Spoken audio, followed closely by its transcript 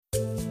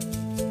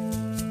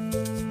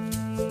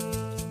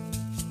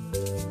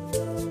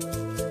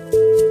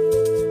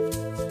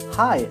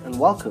Hi, and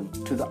welcome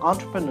to the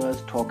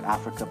Entrepreneurs Talk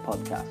Africa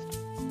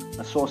podcast,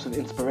 a source of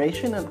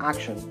inspiration and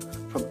action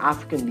from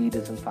African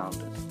leaders and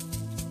founders.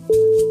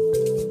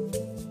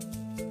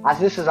 As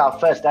this is our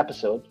first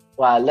episode,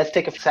 let's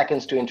take a few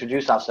seconds to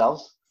introduce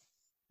ourselves.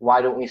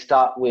 Why don't we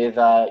start with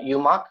you,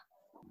 Mark?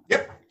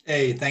 Yep.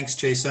 Hey, thanks,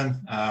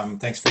 Jason.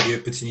 Thanks for the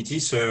opportunity.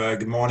 So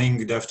good morning,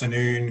 good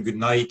afternoon, good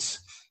night,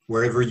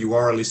 wherever you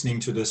are listening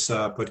to this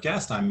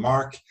podcast. I'm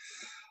Mark.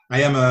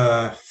 I am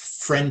a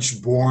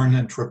French-born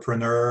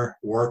entrepreneur,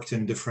 worked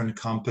in different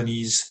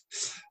companies.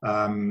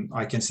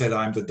 I can say that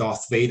I'm the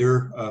Darth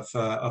Vader of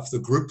the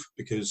group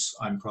because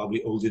I'm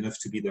probably old enough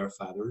to be their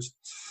fathers,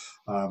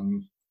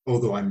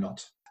 although I'm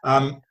not.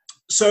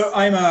 So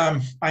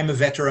I'm a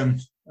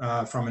veteran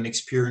from an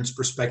experience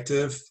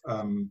perspective.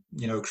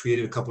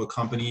 Created a couple of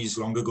companies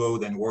long ago,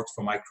 then worked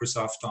for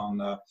Microsoft on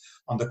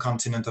the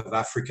continent of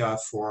Africa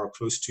for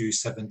close to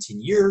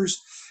 17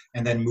 years.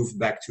 And then moved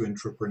back to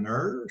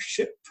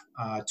entrepreneurship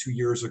 2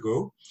 years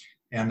ago,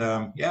 and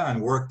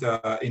worked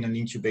in an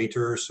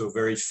incubator, so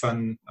very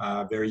fun,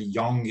 very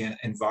young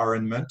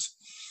environment.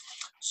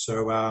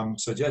 So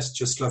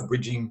just love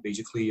bridging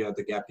basically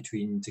the gap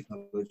between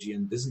technology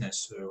and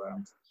business. So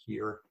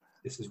here,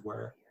 this is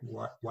why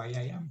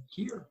I am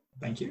here.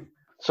 Thank you.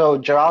 So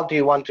Gerald, do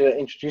you want to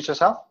introduce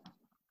yourself?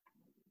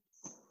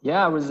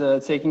 Yeah, I was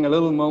taking a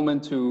little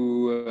moment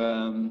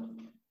to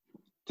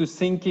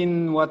think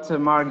in what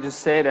Mark just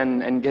said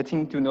and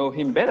getting to know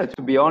him better,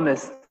 to be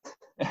honest,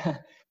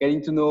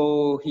 getting to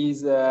know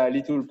his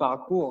little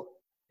parcours.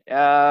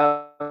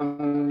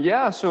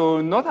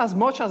 So not as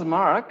much as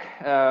Mark.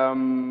 I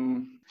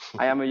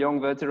am a young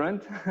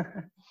veteran,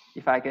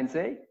 if I can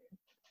say.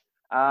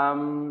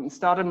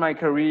 Started my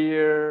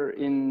career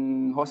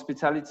in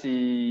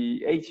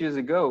hospitality 8 years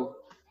ago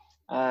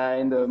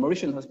in the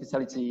Mauritian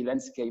hospitality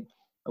landscape.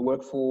 I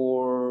worked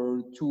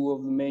for two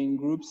of the main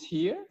groups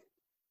here,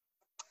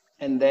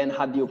 and then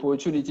had the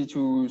opportunity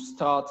to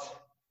start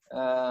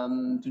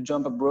to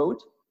jump abroad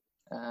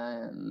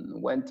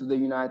and went to the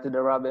United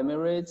Arab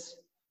Emirates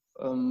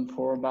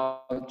for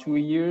about 2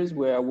 years,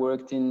 where I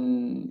worked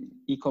in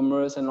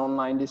e-commerce and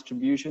online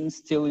distribution,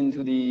 still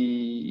into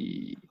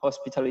the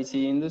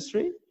hospitality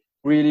industry.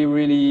 Really,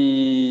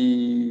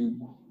 really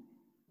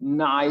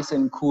nice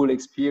and cool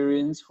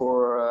experience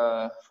for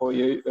a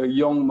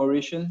young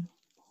Mauritian.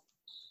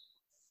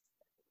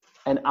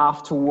 And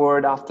after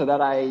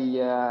that,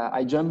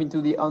 I jumped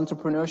into the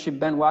entrepreneurship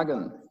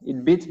bandwagon.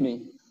 It beat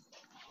me.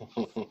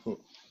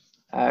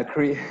 I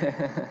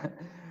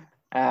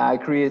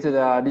created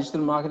a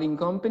digital marketing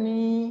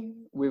company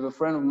with a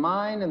friend of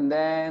mine, and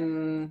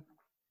then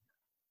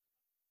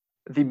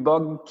the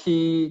bug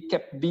key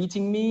kept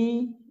beating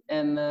me,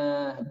 and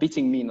not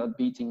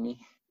beating me.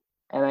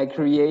 And I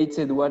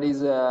created what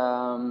is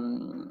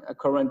a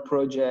current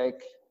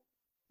project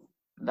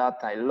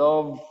that I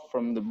love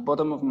from the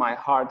bottom of my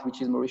heart,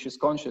 which is Mauritius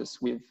Conscious,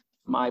 with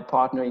my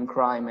partner in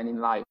crime and in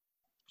life,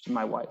 which is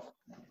my wife.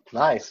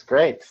 Nice,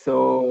 great.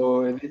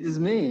 So this is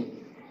me.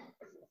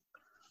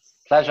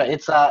 Pleasure.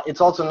 It's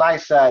also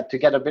nice to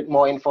get a bit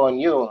more info on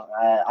you.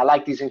 I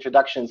like these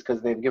introductions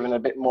because they've given a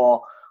bit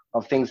more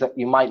of things that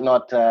you might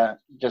not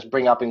just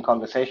bring up in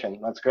conversation.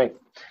 That's great.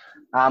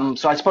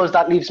 So I suppose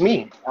that leaves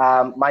me.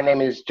 My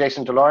name is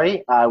Jason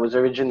Dolori. I was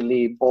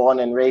originally born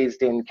and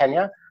raised in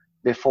Kenya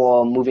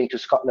before moving to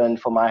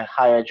Scotland for my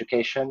higher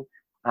education,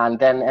 and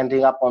then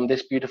ending up on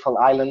this beautiful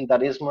island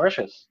that is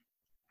Mauritius.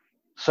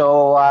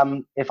 So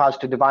if I was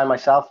to define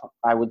myself,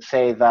 I would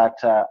say that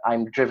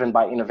I'm driven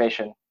by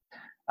innovation.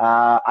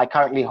 I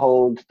currently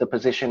hold the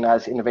position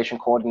as innovation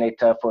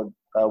coordinator for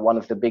one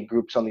of the big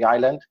groups on the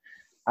island.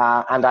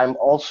 And I'm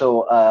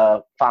also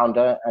a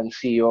founder and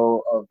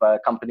CEO of a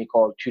company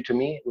called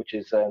TutorMe, which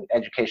is an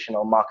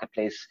educational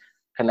marketplace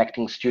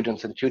connecting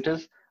students and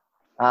tutors.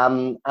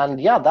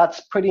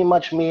 That's pretty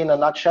much me in a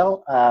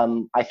nutshell.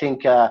 I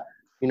think,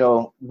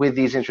 with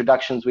these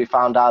introductions, we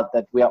found out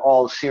that we are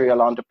all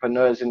serial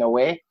entrepreneurs in a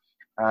way,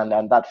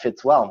 and that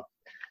fits well.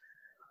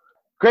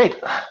 Great.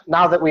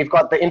 Now that we've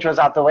got the intros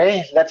out the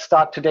way, let's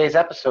start today's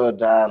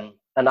episode.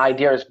 An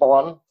idea is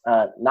born.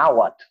 Now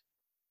what?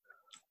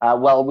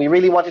 We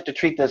really wanted to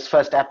treat this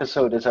first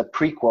episode as a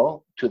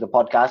prequel to the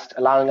podcast,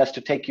 allowing us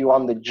to take you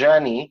on the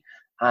journey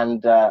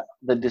and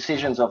the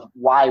decisions of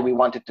why we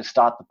wanted to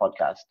start the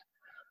podcast.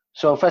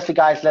 So firstly,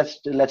 guys,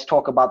 let's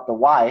talk about the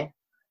why.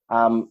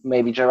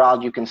 Maybe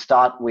Gerald, you can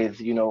start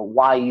with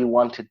why you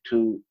wanted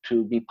to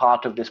be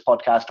part of this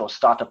podcast or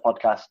start a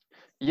podcast.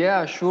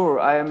 Yeah, sure.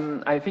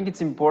 I think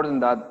it's important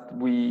that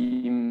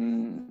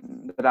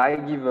I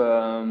give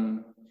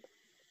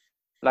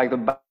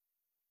the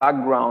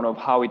background of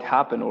how it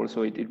happened.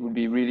 Also, it would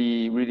be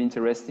really, really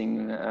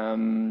interesting.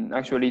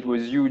 Actually, it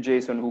was you,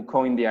 Jason, who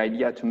coined the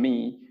idea to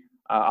me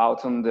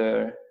out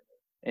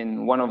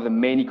in one of the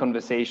many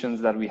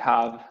conversations that we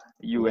have,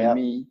 you and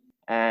me.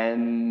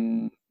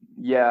 And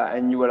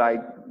you were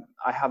like,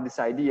 I have this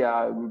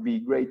idea. It would be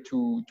great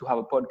to have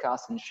a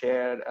podcast and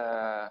share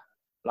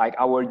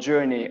our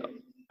journey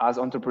as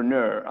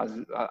entrepreneur,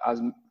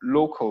 as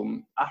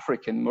local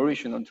African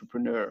Mauritian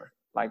entrepreneur.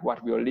 like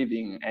what we are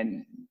living.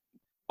 And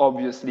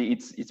obviously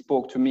it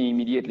spoke to me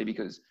immediately,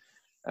 because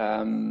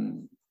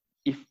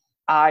if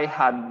I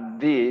had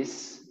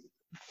this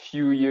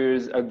few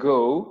years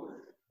ago,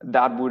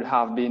 that would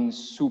have been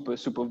super,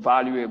 super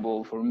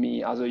valuable for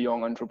me as a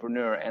young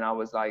entrepreneur. And I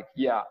was like,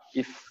 yeah,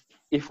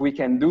 if we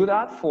can do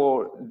that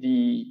for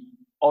the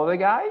other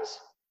guys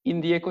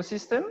in the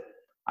ecosystem,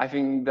 I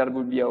think that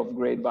would be of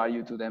great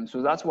value to them.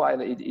 So that's why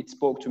it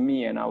spoke to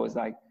me, and I was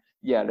like,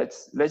 yeah,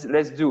 let's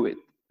do it.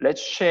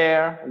 Let's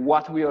share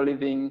what we are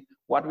living,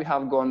 what we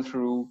have gone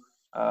through,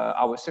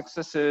 our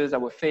successes,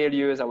 our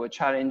failures, our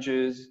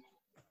challenges,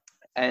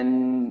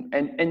 and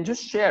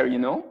just share,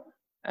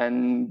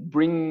 and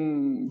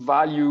bring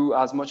value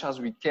as much as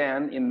we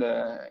can in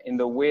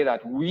the way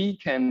that we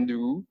can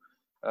do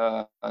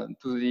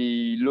to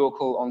the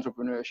local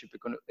entrepreneurship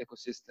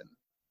ecosystem.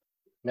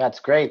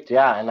 That's great.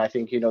 Yeah, and I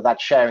think that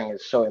sharing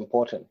is so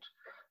important.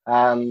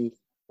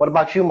 What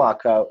about you,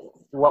 Mark?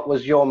 What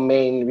was your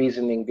main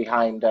reasoning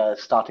behind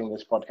starting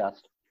this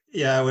podcast?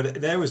 Yeah, well,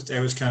 that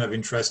was kind of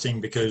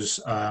interesting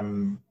because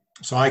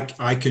so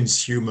I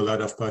consume a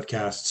lot of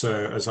podcasts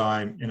as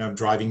I'm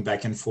driving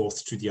back and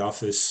forth to the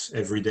office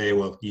every day.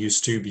 Well,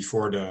 used to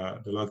before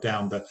the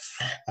lockdown, but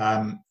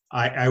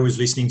I was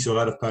listening to a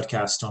lot of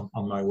podcasts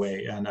on my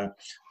way, and a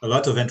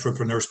lot of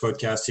entrepreneurs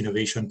podcasts,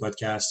 innovation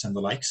podcasts, and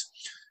the likes.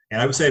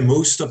 And I would say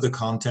most of the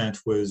content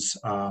was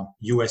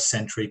US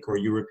centric or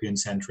European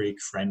centric,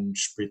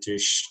 French,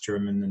 British,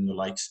 German, and the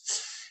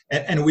likes.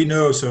 And we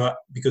know, so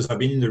because I've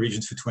been in the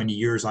regions for 20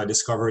 years, I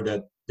discovered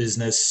that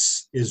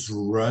business is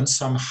run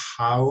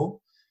somehow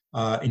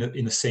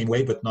in the same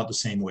way, but not the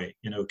same way.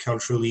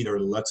 Culturally, there are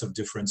lots of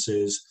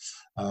differences.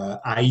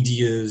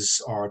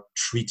 Ideas are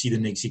treated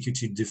and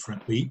executed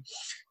differently.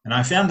 And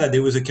I found that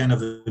there was a kind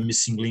of a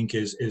missing link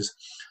is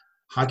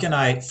how can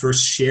I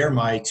first share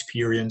my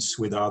experience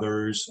with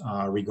others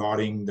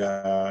regarding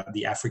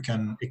the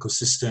African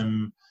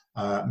ecosystem,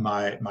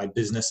 my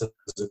business as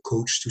a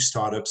coach to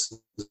startups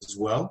as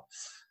well,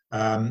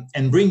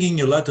 and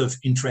bringing a lot of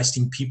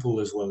interesting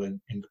people as well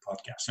in the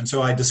podcast. And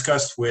so I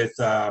discussed with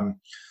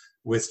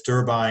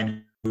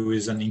Turbine, who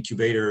is an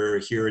incubator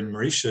here in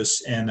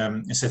Mauritius,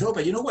 and said, oh,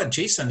 but you know what,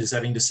 Jason is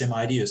having the same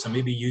idea, so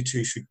maybe you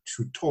two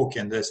should talk.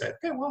 And they said,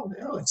 okay, well,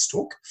 let's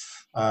talk.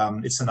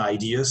 It's an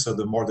idea, so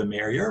the more the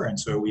merrier. And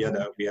so we had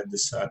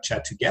this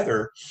chat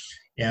together,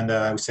 and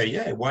I would say,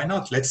 yeah, why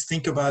not? Let's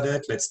think about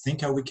it. Let's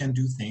think how we can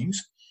do things.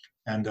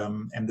 And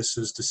this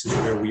is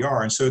where we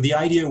are. And so the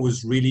idea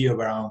was really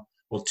around,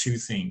 well, two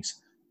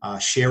things: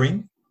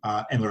 sharing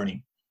and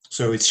learning.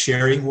 So it's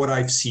sharing what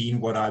I've seen,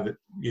 what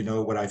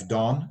I've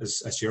done,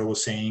 as Gerald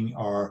was saying,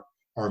 our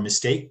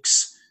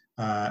mistakes,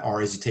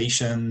 our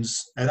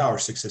hesitations, and our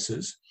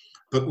successes,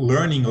 but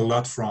learning a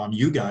lot from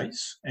you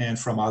guys and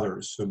from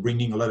others. So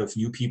bringing a lot of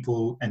new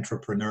people,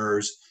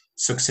 entrepreneurs,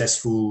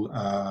 successful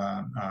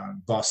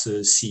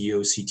bosses,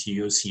 CEOs,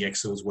 CTOs,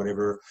 CXOs,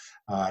 whatever,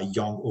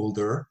 young,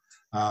 older,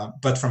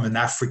 but from an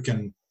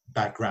African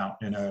background,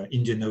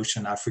 Indian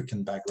Ocean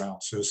African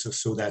background.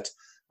 So that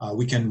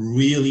we can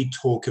really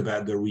talk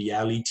about the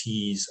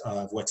realities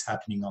of what's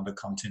happening on the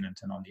continent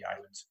and on the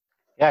islands.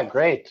 Yeah,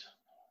 great.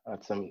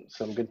 That's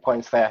some good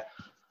points there.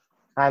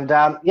 And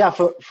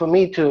for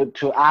me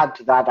to add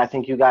to that, I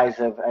think you guys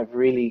have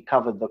really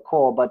covered the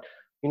core. But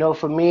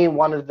for me,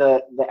 one of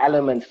the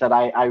elements that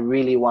I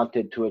really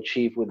wanted to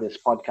achieve with this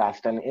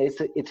podcast, and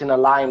it's in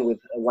line with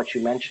what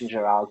you mentioned,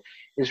 Gerald,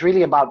 is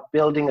really about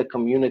building a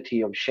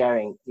community of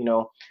sharing.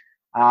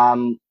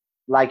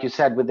 Like you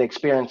said, with the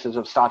experiences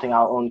of starting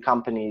our own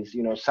companies,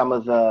 some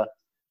of the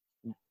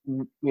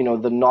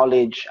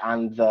knowledge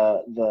and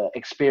the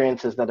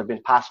experiences that have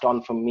been passed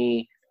on from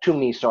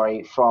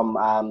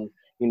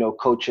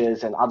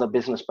coaches and other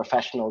business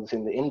professionals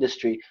in the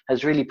industry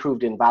has really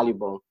proved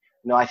invaluable.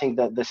 I think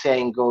that the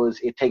saying goes,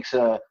 it takes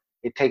a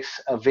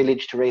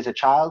village to raise a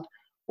child.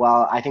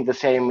 Well, I think the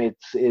same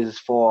is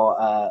for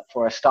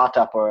a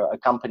startup or a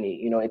company.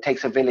 It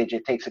takes a village,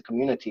 it takes a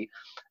community,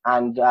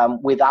 and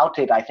without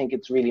it, I think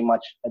it's really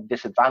much a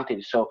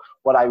disadvantage. So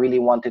what I really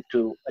wanted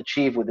to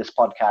achieve with this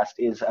podcast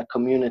is a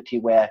community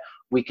where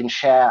we can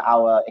share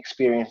our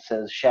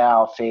experiences, share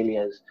our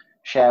failures,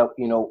 share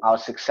our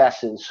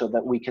successes, so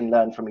that we can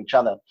learn from each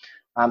other.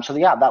 So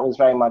yeah, that was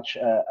very much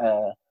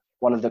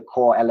one of the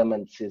core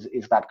elements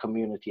is that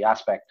community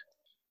aspect.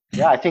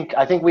 Yeah, I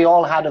think we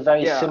all had a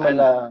very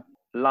similar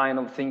line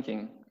of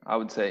thinking, I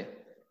would say.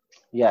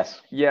 Yes.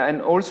 Yeah, and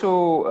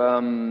also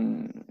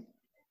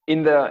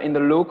in the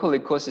local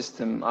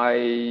ecosystem,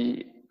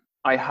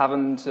 I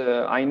haven't.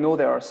 I know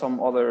there are some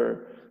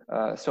other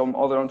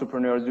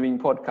entrepreneurs doing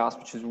podcasts,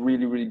 which is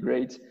really, really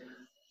great,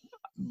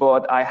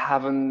 but I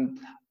haven't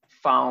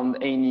found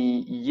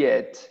any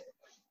yet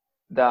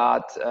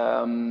that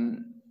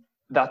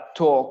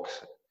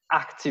talks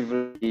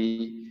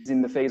actively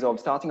in the phase of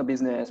starting a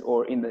business,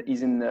 or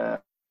is in the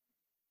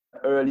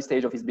early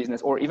stage of his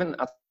business, or even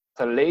at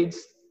a late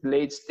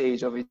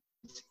stage of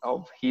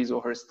his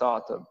or her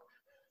startup.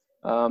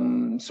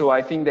 So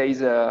I think there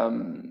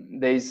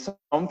is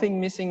something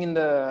missing in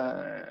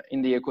the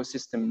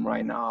ecosystem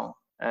right now,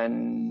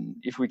 And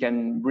if we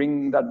can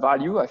bring that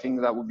value, I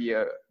think that would be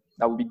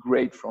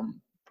great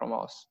from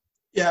us.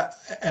 Yeah,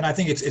 and I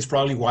think it's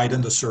probably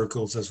widen the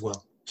circles as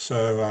well.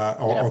 So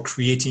or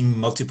creating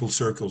multiple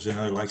circles,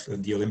 like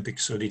the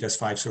Olympics. So it has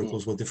 5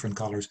 circles with different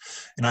colors.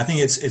 And I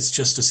think it's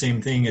just the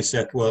same thing. Is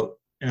that, well,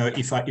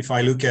 if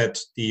I look at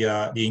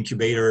the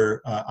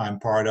incubator I'm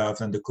part of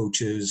and the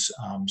coaches,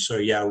 so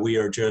we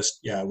are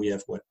we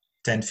have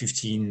 10,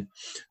 15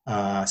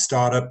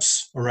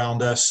 startups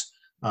around us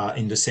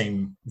in the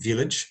same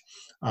village.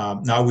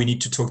 Now we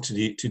need to talk to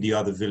the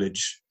other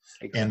village.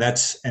 And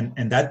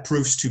that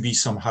proves to be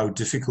somehow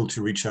difficult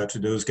to reach out to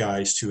those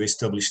guys to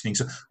establish things.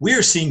 So we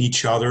are seeing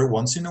each other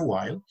once in a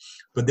while,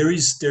 but there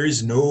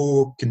is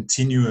no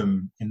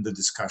continuum in the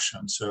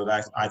discussion. So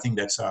that, I think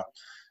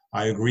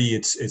I agree.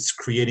 It's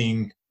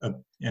creating a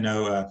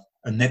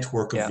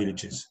network of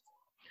villages,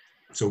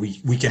 so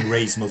we can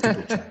raise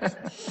multiple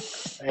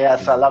channels.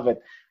 Yes, I love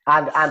it.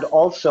 And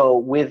also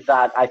with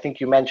that, I think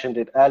you mentioned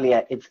it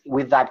earlier, it's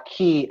with that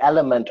key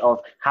element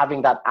of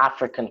having that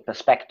African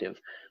perspective.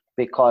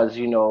 Because,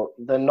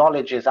 the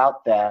knowledge is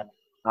out there,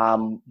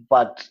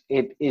 but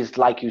it is,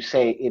 like you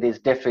say, it is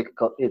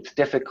difficult. It's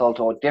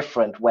difficult or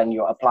different when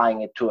you're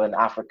applying it to an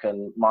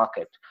African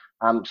market.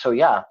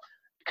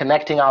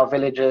 Connecting our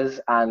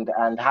villages and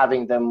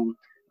having them,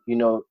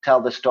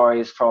 tell the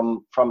stories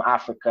from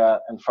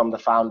Africa and from the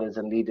founders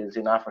and leaders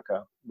in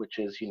Africa, which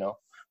is,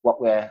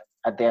 what we're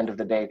at the end of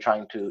the day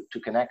trying to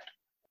connect.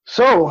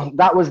 So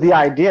that was the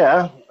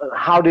idea.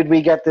 How did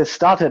we get this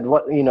started?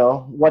 What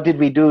did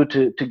we do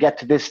to get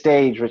to this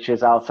stage, which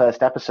is our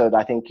first episode?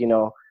 I think,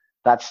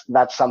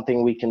 that's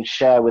something we can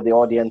share with the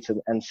audience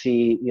and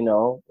see,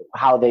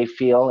 how they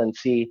feel and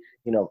see,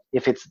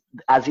 if it's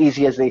as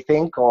easy as they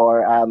think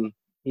or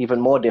even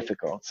more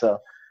difficult.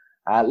 So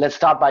let's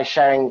start by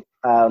sharing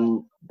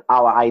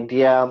our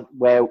idea,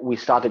 where we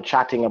started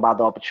chatting about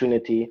the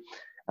opportunity,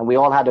 and we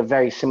all had a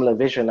very similar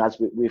vision, as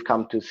we've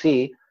come to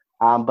see.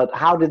 But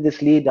how did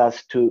this lead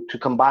us to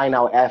combine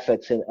our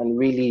efforts and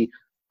really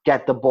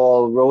get the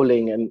ball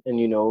rolling and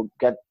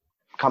get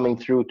coming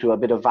through to a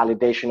bit of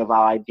validation of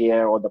our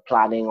idea or the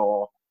planning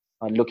or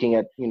looking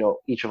at,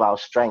 each of our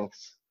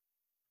strengths?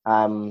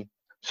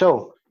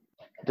 So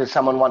does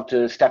someone want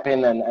to step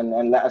in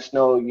and let us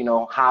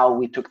know, how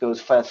we took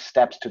those first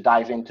steps to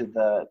dive into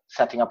the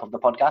setting up of the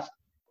podcast?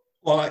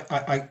 Well,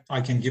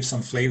 I can give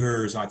some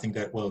flavors. I think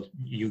that,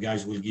 you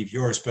guys will give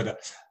yours, but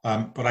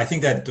I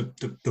think that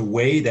the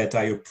way that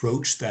I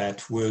approached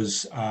that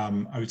was,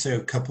 I would say,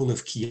 a couple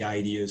of key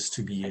ideas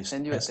to be used.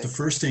 The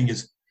first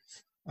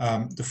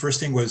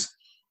thing was,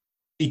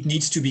 it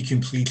needs to be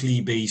completely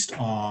based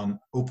on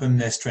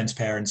openness,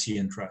 transparency,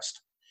 and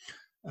trust.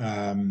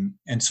 And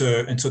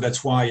so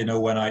that's why,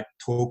 when I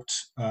talked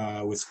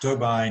with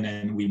Turbine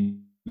and we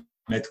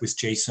met with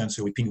Jason,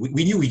 so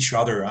we knew each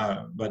other,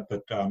 but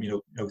I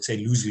would say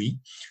loosely.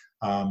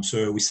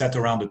 So we sat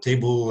around the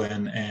table,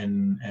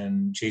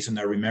 and Jason,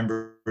 I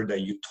remember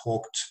that you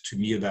talked to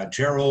me about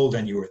Gerald,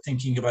 and you were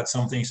thinking about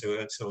something.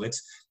 So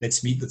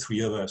let's meet the 3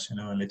 of us,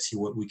 and let's see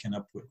what we can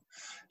up with.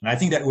 And I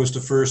think that was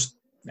the first.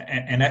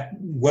 And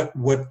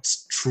what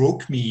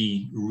struck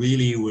me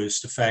really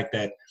was the fact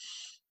that,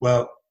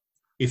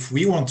 if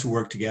we want to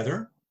work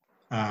together,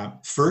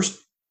 first,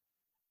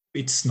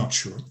 it's not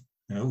sure.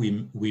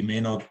 We may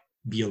not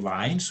be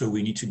aligned, so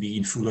we need to be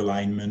in full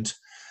alignment.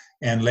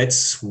 And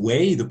let's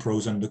weigh the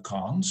pros and the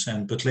cons,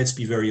 but let's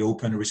be very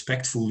open,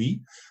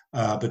 respectfully.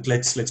 But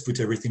let's put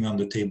everything on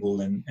the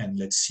table and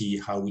let's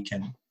see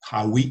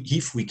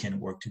if we can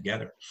work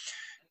together.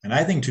 And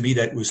I think, to me,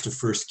 that was the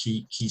first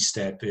key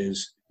step: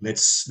 is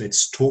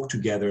let's talk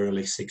together,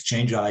 let's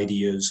exchange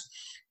ideas.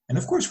 And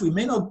of course, we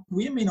may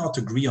not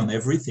agree on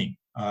everything.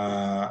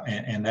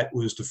 And that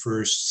was the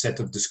first set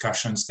of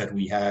discussions that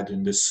we had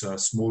in this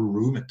small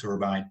room at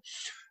Turbine.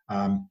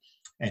 And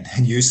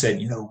then you said,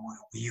 do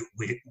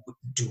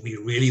we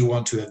really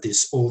want to have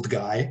this old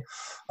guy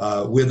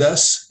with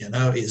us?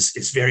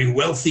 Is very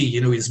wealthy, he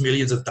has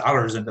millions of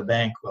dollars in the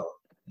bank. Well,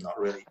 not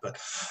really, but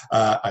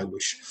I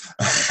wish.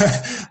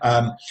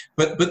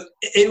 But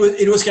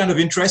it was kind of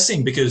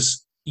interesting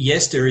because,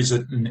 yes, there is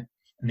an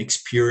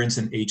experience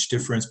and age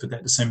difference, but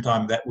at the same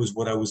time, that was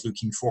what I was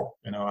looking for.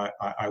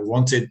 I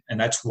wanted, and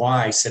that's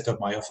why I set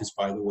up my office,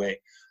 by the way,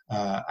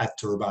 at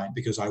Turbine,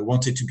 because I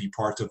wanted to be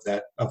part of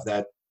that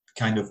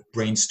kind of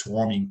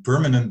brainstorming,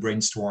 permanent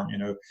brainstorm,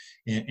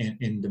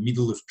 in the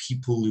middle of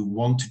people who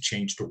want to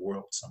change the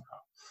world somehow.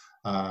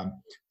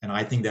 And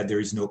I think that there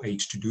is no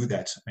age to do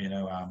that.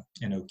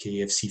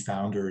 KFC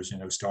founders,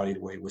 started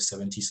away with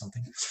 70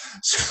 something.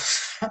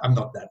 So I'm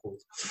not that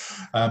old.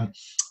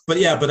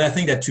 But I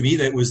think that, to me,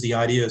 that was the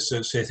idea.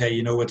 So said, hey,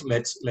 you know what?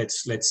 Let's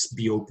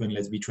be open.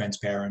 Let's be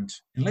transparent,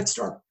 and let's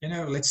start.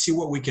 Let's see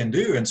what we can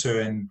do. And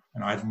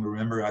I don't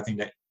remember. I think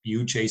that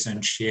you,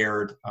 Jason,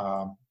 shared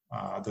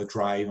the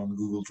drive on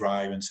Google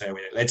Drive and say,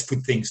 let's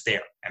put things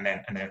there, and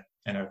then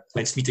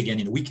let's meet again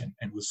in a weekend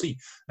and we'll see.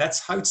 That's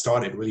how it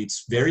started. Really,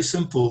 it's very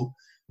simple,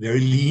 very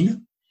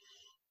lean,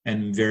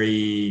 and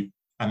very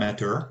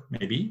amateur,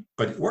 maybe,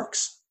 but it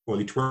works. Well,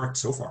 it worked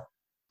so far.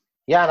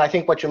 Yeah, and I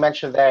think what you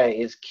mentioned there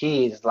is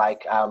key, is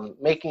like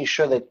making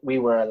sure that we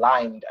were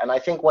aligned. And I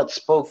think what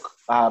spoke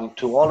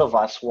to all of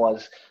us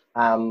was,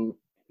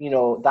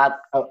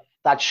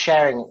 that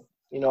sharing.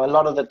 A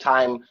lot of the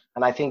time,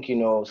 and I think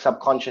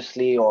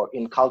subconsciously or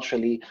in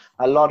culturally,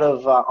 a lot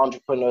of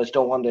entrepreneurs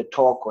don't want to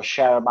talk or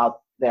share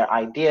about their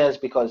ideas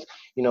because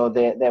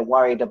they're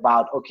worried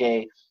about,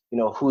 okay,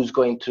 who's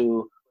going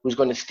to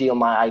steal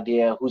my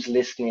idea, who's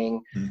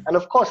listening. And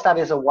of course that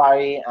is a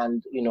worry,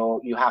 and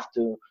you have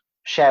to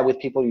share with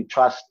people you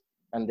trust,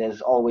 and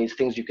there's always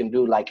things you can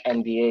do like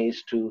NDAs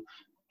to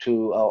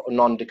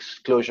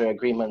non-disclosure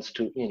agreements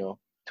to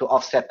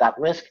offset that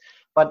risk.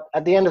 But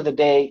at the end of the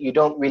day, you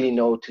don't really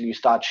know till you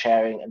start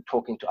sharing and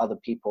talking to other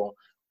people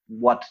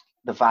what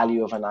the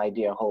value of an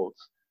idea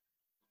holds.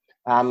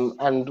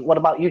 And what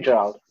about you,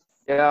 Gerald?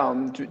 Yeah,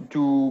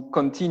 to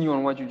continue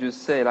on what you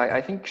just said, I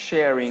think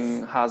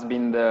sharing has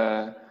been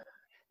the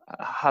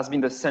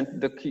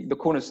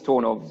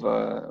cornerstone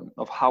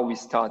of how we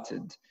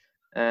started.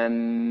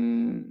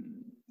 And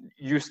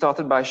you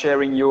started by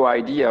sharing your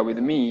idea with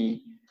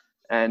me,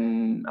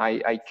 and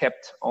I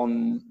kept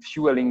on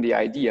fueling the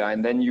idea.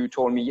 And then you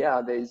told me,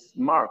 yeah, there's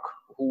Mark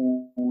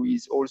who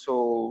is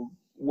also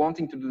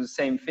wanting to do the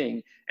same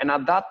thing. And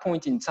at that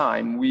point in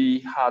time, we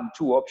had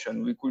two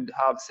options. We could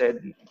have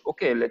said,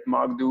 okay, let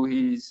Mark do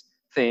his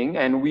thing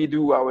and we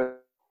do our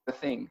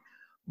thing.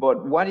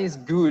 But what is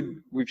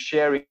good with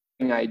sharing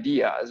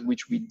ideas,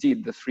 which we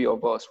did, the three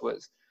of us,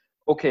 was,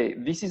 okay,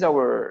 this is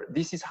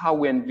how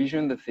we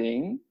envision the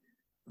thing,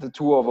 the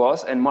two of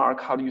us, and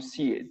Mark, how do you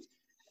see it?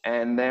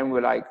 And then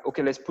we're like,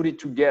 okay, let's put it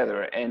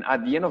together. And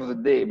at the end of the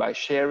day, by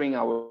sharing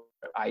our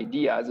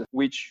ideas,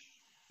 which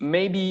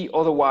maybe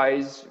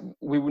otherwise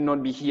we would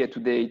not be here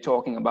today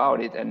talking about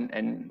it,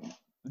 and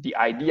the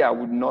idea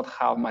would not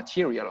have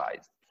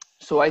materialized.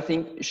 So I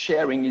think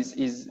sharing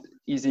is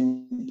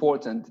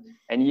important.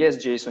 And yes,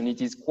 Jason,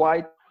 it is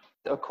quite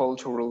a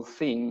cultural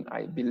thing,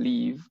 I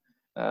believe,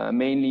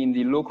 mainly in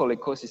the local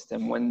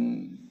ecosystem,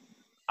 when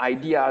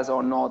ideas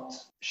are not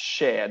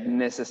shared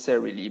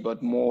necessarily,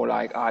 but more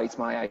like, it's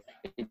my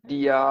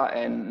idea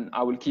and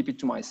I will keep it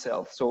to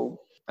myself. So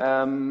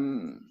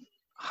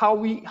how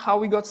we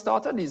got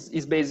started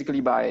is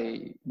basically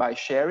by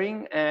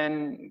sharing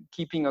and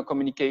keeping a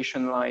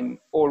communication line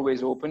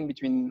always open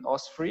between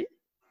us three,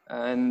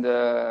 and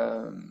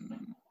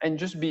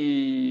just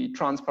be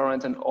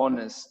transparent and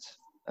honest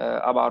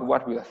about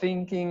what we are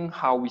thinking,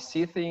 how we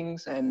see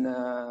things, and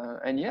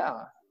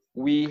yeah,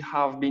 we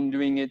have been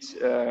doing it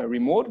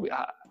remote.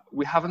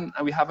 We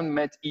haven't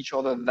met each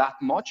other that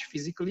much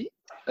physically,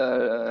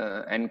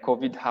 and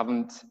COVID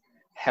haven't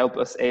helped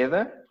us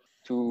either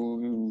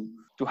to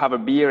have a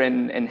beer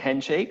and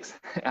handshakes,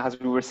 as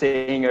we were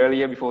saying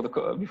earlier before the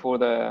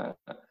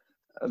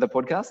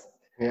podcast.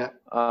 Yeah.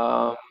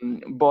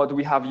 But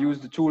we have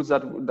used the tools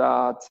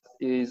that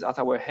is at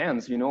our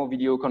hands,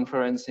 video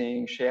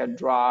conferencing, shared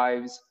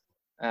drives,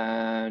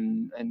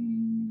 and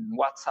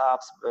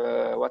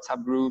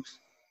WhatsApp groups.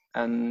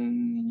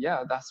 And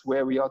yeah, that's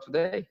where we are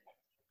today.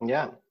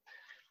 Yeah.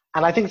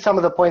 And I think some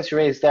of the points you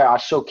raised there are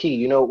so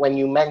key. When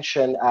you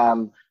mention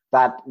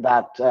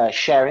that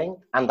sharing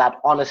and that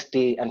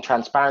honesty and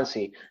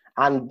transparency,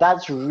 and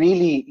that's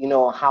really,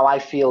 how I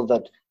feel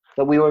that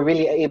we were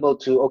really able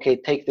to,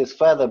 take this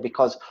further,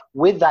 because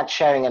with that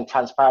sharing and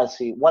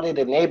transparency, what it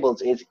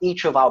enables is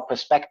each of our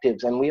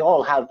perspectives, and we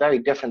all have very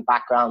different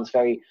backgrounds,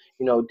 very,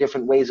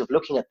 different ways of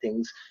looking at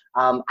things.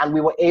 And we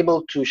were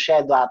able to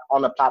share that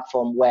on a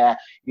platform where,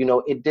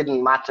 it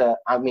didn't matter.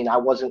 I mean,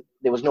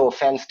 there was no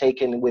offense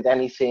taken with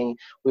anything.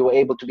 We were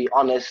able to be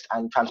honest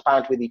and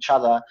transparent with each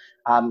other,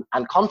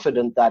 and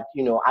confident that,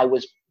 I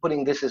was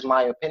putting this as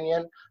my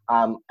opinion,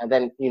 and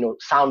then,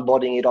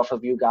 soundboarding it off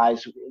of you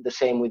guys, the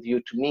same with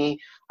you to me,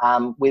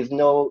 with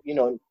no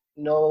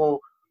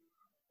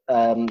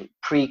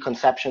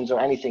preconceptions or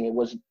anything.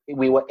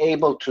 We were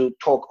able to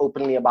talk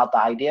openly about the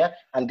idea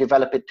and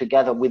develop it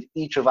together with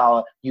each of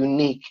our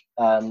unique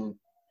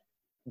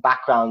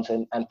backgrounds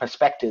and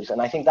perspectives.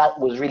 And I think that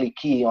was really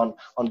key on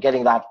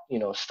getting that,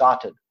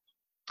 started.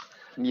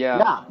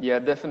 Yeah,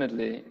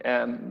 definitely.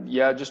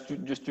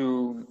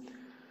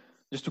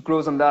 Just to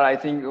close on that, I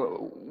think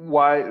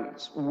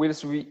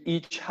whilst we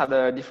each had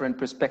a different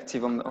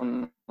perspective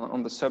on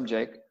the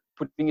subject,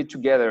 putting it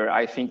together,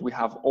 I think we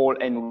have all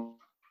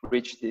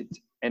enriched it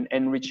and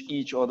enriched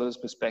each other's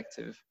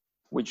perspective,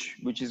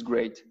 which is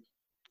great.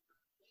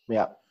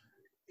 Yeah.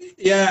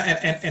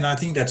 Yeah, and I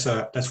think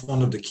that's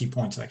one of the key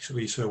points,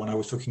 actually. So when I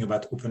was talking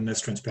about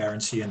openness,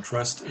 transparency, and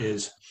trust,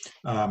 is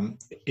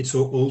it's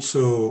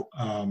also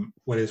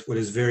what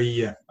is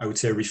very, I would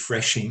say,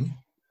 refreshing,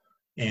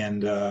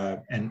 and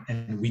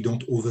we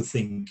don't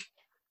overthink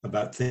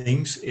about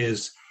things.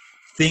 Is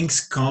things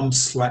come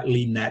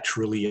slightly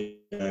naturally,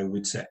 I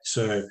would say.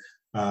 So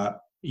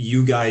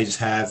you guys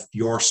have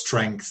your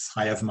strengths,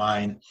 I have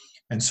mine,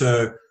 and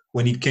so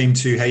when it came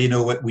to, hey, you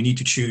know what, we need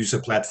to choose a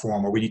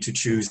platform, or we need to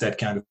choose that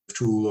kind of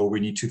tool, or we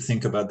need to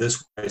think about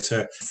this way.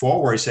 So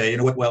forward, say, you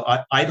know what, well,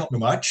 I don't know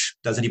much.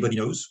 Does anybody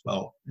knows?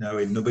 Well,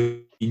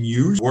 nobody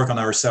knew. Work on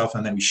ourselves,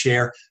 and then we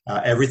share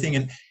everything.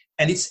 And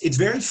it's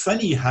very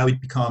funny how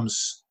it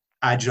becomes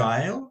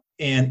agile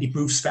and it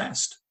moves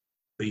fast,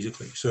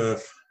 basically. So,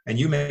 and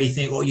you may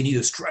think, oh, you need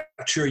a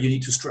structure, you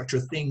need to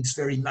structure things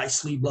very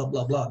nicely, blah,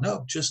 blah, blah.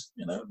 No, just,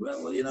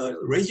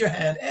 raise your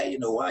hand. Hey,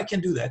 I can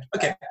do that.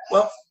 Okay,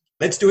 well,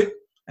 let's do it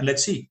and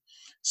let's see.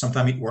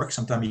 Sometimes it works,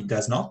 sometimes it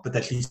does not, but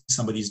at least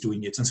somebody's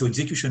doing it. And so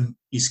execution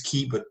is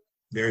key, but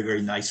very,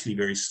 very nicely,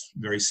 very,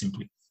 very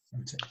simply, I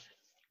would say.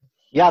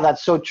 Yeah,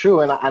 that's so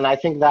true. And I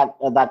think that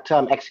that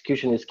term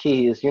execution is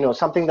key is,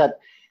 something that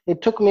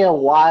it took me a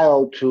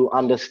while to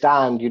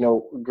understand,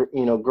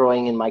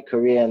 growing in my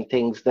career and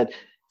things that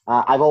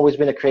I've always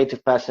been a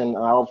creative person.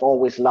 I've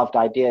always loved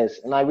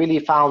ideas. And I really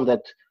found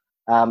that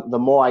the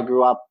more I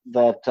grew up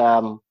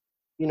that,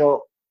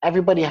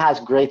 everybody has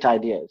great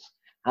ideas.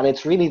 And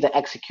it's really the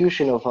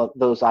execution of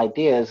those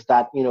ideas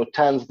that,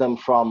 turns them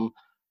from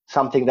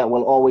something that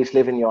will always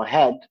live in your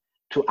head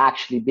to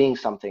actually being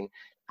something.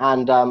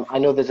 And I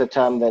know there's a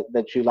term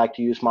that you like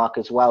to use, Mark,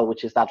 as well,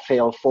 which is that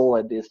fail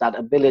forward, is that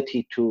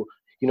ability to,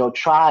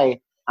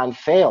 try and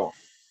fail.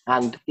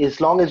 And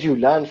as long as you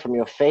learn from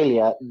your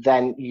failure,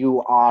 then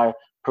you are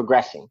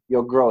progressing,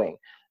 you're growing.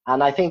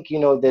 And I think,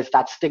 there's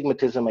that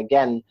stigmatism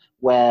again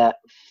where,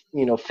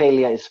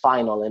 failure is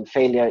final and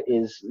failure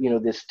is,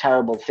 this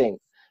terrible thing.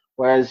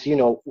 Whereas,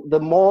 the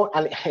more,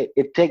 and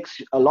it takes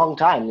a long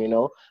time,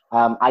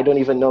 I don't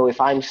even know if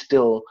I'm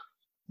still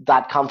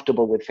that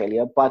comfortable with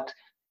failure, but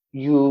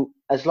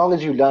as long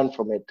as you learn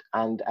from it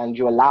and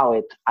you allow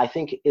it, I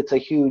think it's a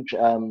huge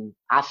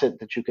asset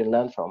that you can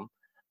learn from.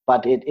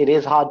 But it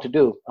is hard to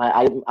do.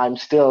 I'm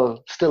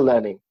still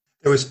learning.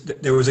 There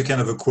was a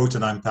kind of a quote,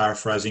 and I'm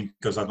paraphrasing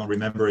because I don't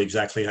remember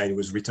exactly how it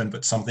was written,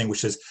 but something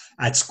which says,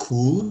 at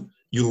school,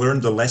 you learn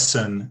the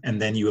lesson and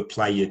then you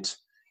apply it.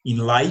 In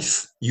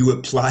life, you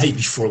apply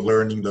before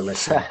learning the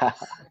lesson.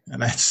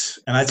 And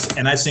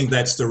I think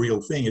that's the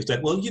real thing, is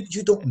that, well,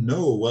 you don't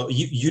know. Well,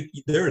 you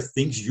there are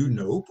things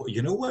but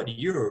you know what?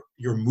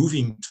 You're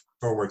moving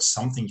towards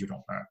something you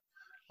don't know.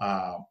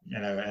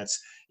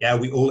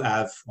 We all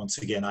have, once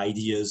again,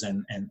 ideas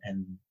and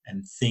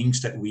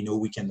things that we know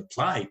we can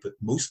apply, but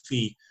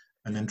mostly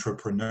an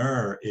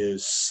entrepreneur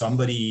is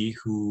somebody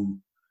who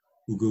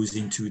goes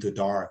into the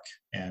dark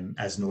and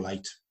has no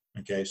light.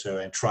 Okay, so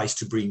and tries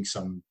to bring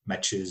some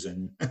matches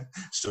and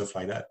stuff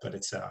like that, but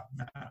it's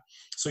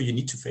so you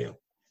need to fail.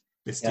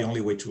 It's the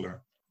only way to learn.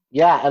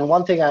 Yeah, and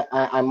one thing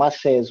I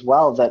must say as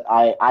well that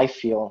I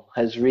feel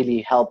has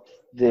really helped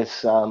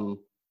this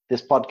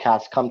this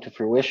podcast come to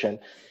fruition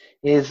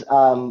is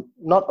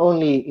not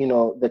only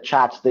the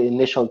chats, the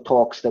initial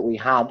talks that we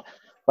had,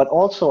 but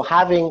also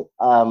having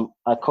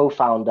a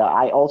co-founder.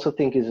 I also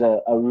think is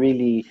a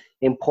really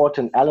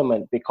important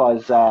element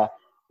because.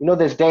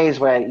 There's days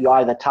where you're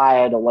either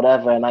tired or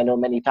whatever, and I know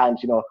many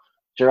times,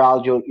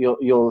 Gerald,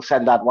 you'll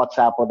send that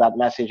WhatsApp or that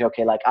message,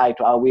 okay, like,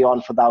 are we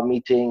on for that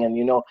meeting?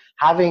 And,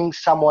 having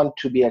someone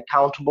to be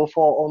accountable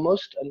for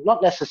almost, and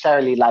not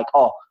necessarily like,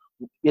 oh,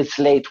 it's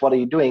late, what are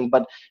you doing?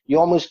 But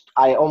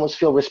I almost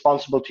feel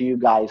responsible to you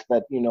guys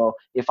that,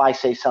 if I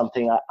say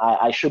something,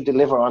 I should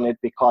deliver on it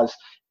because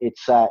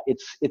it's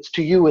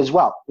to you as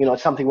well.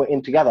 It's something we're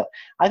in together.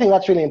 I think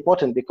that's really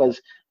important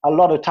because a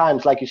lot of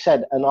times, like you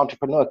said, an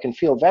entrepreneur can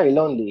feel very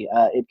lonely.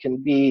 It can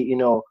be,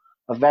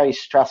 a very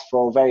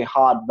stressful, very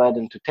hard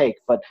burden to take.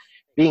 But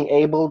being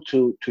able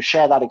to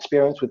share that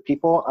experience with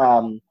people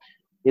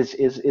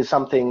is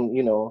something,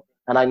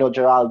 and I know,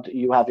 Gerald,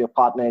 you have your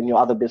partner in your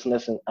other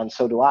business, and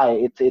so do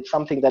I. It's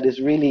something that is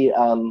really,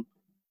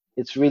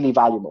 it's really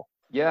valuable.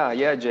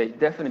 Yeah, Jay,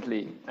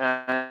 definitely.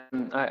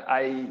 And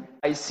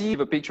I see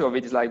the picture of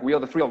it is like we are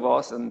the three of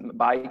us and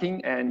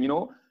biking, and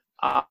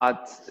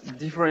at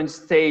different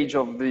stage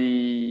of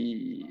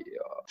the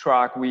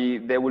track,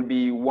 there will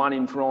be one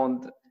in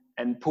front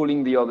and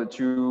pulling the other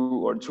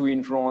two, or two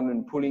in front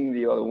and pulling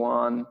the other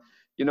one.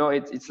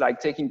 It's like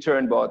taking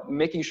turn, but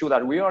making sure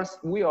that we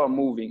are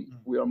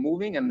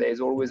moving, and there's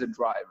always a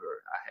driver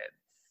ahead.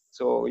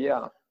 So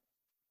yeah.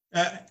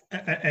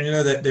 And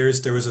that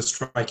there was a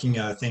striking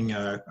thing.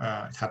 It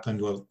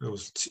happened. Well, it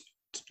was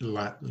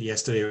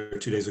yesterday or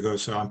 2 days ago.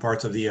 So I'm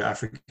part of the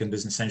African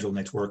Business Angel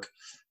Network,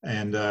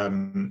 and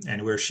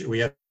we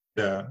had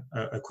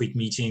a quick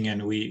meeting,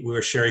 and we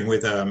were sharing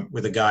with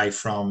a guy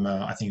from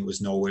I think it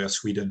was Norway or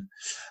Sweden,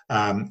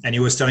 and he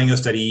was telling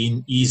us that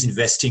he's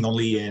investing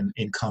only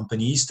in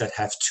companies that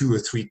have 2 or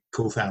 3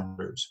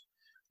 co-founders.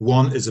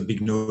 1 is a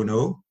big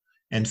no,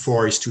 and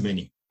 4 is too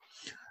many.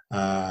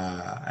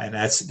 And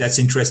that's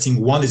interesting.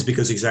 1 is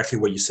because exactly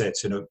what you said.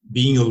 So,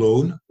 being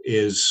alone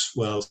is,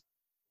 well,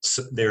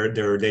 there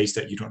are days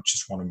that you don't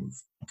just want to move.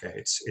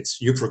 Okay,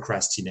 it's you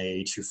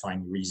procrastinate, you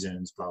find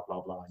reasons, blah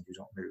blah blah, and you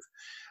don't move.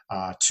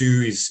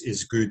 2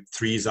 is good.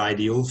 3 is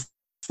ideal.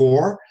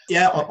 4.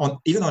 Yeah,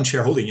 even on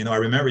shareholding, I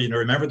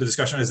remember the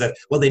discussion is that,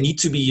 well, they need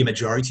to be a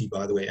majority,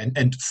 by the way.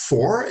 And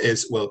 4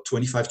 is, well,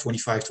 25,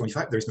 25,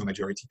 25, there's no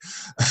majority.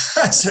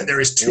 So there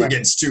is 2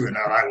 against 2, and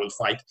I will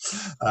fight.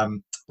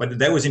 But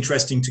that was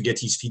interesting to get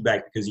his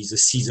feedback because he's a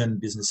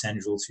seasoned business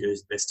angel. So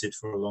he's invested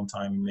for a long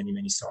time in many,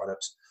 many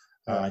startups.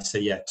 I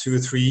say, 2 or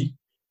 3,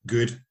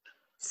 good.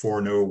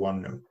 4, no,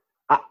 1, no.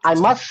 I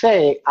must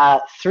say,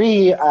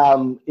 3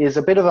 is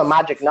a bit of a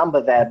magic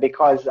number there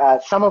because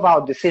some of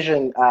our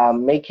decision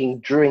making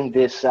during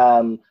this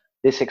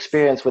this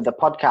experience with the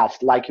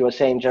podcast, like you were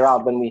saying,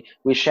 Gerald, when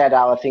we shared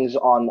our things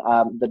on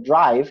the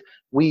drive,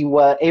 we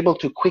were able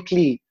to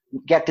quickly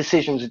get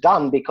decisions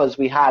done because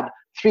we had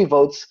 3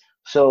 votes.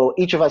 So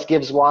each of us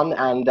gives 1,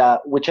 and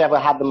whichever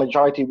had the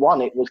majority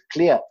won. It was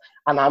clear,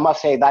 and I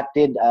must say that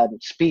did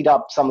speed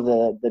up some of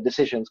the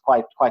decisions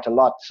quite a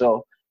lot.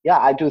 So. Yeah,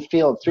 I do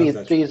feel 3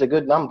 is a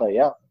good number.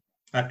 Yeah.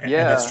 And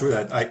that's true.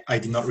 That I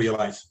did not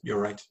realize. You're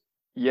right.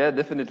 Yeah,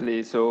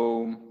 definitely.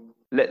 So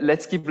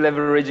let's keep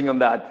leveraging on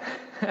that.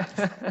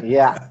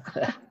 Yeah.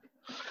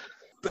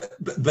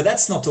 but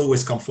that's not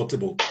always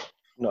comfortable.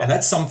 No. And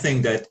that's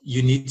something that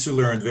you need to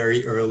learn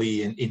very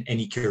early in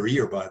any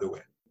career, by the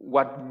way.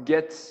 What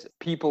gets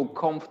people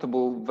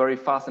comfortable very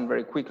fast and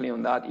very quickly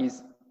on that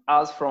is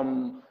us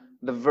from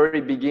the very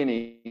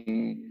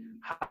beginning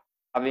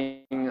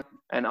having,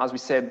 and as we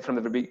said from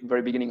the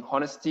very beginning,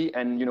 honesty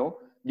and,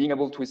 being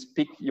able to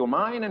speak your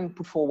mind and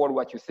put forward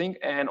what you think.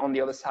 And on the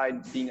other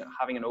side,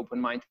 having an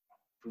open mind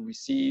to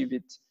receive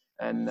it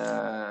and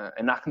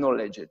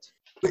acknowledge it.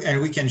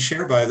 And we can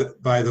share, by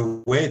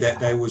the way,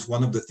 that was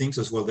one of the things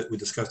as well that we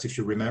discussed, if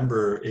you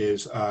remember,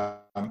 is,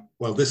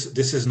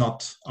 this is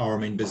not our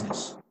main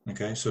business.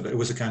 Okay. So it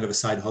was a kind of a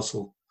side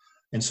hustle.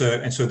 And so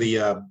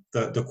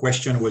the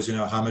question was,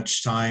 how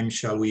much time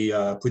shall we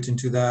put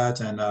into that,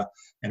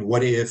 and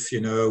what if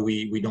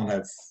we don't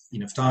have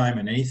enough time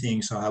and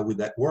anything? So how would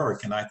that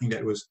work? And I think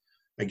that was,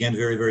 again,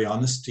 very, very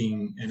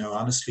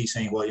honestly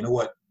saying, well, you know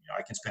what,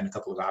 I can spend a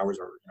couple of hours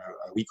or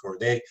a week or a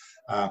day,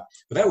 but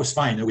that was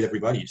fine with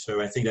everybody. So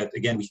I think that,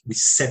 again, we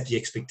set the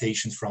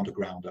expectations from the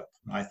ground up.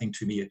 And I think,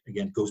 to me, it,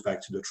 again, goes back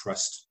to the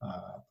trust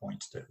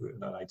point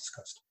that I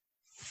discussed.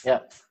 Yeah.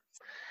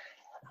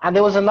 And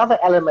there was another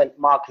element,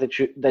 Mark,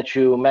 that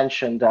you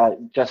mentioned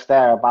just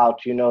there about,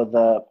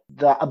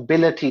 the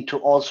ability to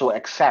also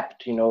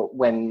accept,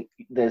 when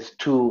there's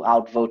 2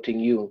 outvoting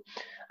you.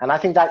 And I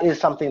think that is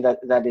something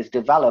that is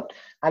developed.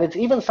 And it's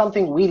even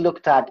something we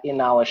looked at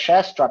in our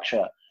share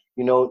structure.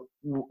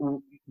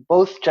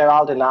 Both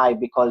Gerald and I,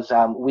 because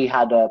we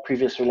had a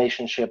previous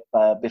relationship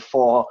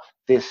before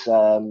this,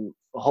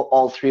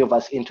 all 3 of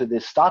us into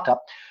this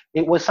startup.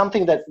 It was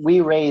something that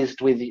we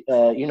raised with,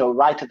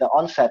 right at the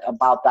onset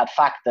about that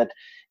fact that,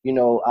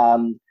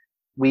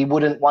 we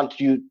wouldn't want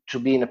you to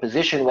be in a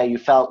position where you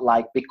felt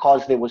like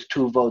because there was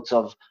 2 votes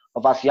of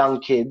us young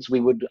kids, we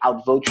would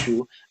outvote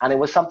you. And it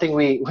was something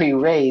we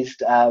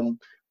raised. And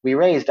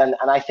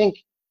I think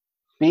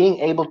being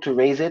able to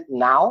raise it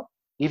now,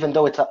 even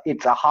though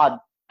it's a hard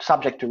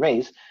subject to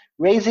raise,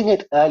 raising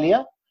it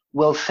earlier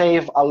will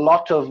save a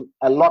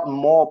lot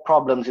more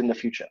problems in the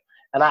future.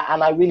 And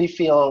I really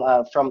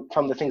feel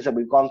from the things that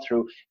we've gone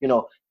through,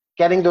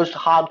 getting those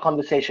hard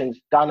conversations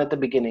done at the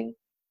beginning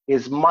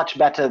is much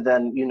better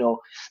than,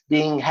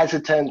 being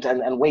hesitant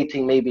and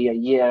waiting maybe a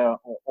year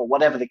or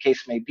whatever the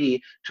case may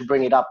be to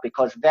bring it up,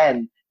 because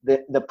then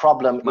the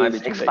problem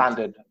is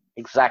expanded.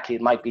 Exactly.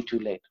 It might be too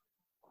late.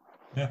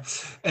 Yeah.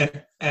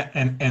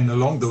 And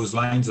along those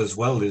lines as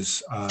well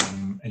is,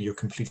 and you're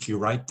completely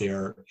right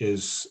there,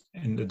 is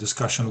in the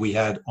discussion we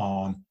had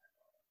on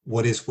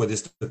what is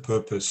the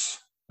purpose.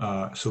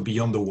 So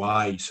beyond the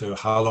why, so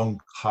how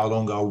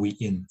long are we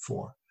in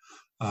for?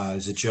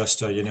 Is it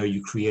just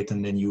you create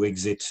and then you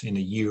exit in a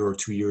year or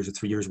 2 years or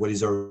 3 years? What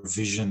is our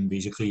vision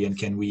basically, and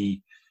can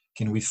we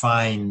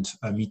find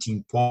a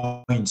meeting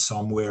point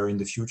somewhere in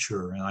the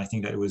future? And I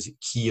think that was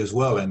key as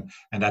well, and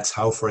that's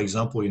how, for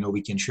example,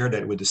 we can share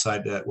that we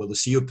decide that, well, the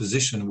CEO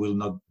position will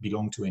not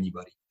belong to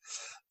anybody.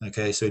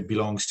 Okay, so it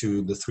belongs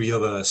to the 3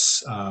 of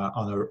us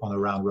on a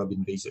round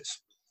robin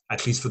basis,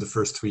 at least for the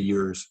first 3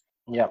 years.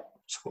 Yeah.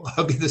 So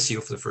I'll be the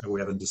CEO for the first. We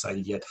haven't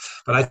decided yet,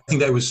 but I think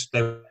that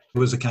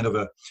was a kind of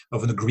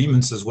an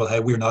agreement as well.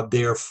 Hey, we're not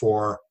there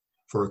for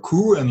a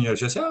coup, and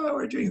just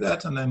we're doing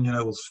that, and then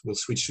we'll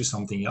switch to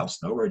something else.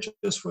 No, we're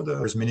just for the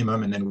first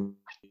minimum, and then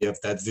we have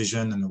that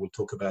vision, and we'll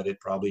talk about it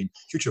probably in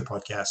future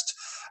podcasts.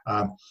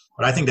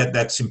 But I think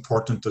that's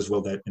important as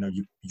well. That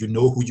you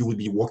know who you will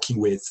be working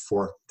with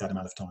for that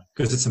amount of time,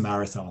 because it's a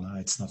marathon.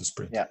 It's not a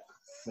sprint.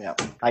 Yeah,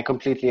 I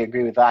completely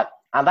agree with that,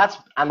 and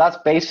that's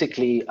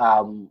basically.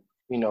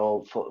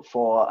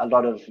 For a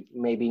lot of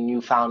maybe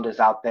new founders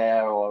out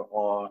there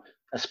or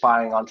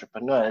aspiring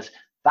entrepreneurs,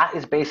 that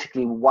is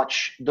basically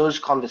those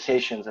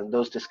conversations and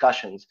those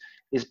discussions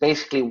is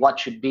basically what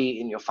should be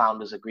in your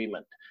founders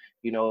agreement.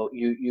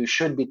 You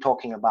should be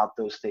talking about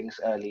those things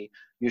early.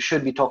 You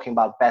should be talking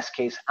about best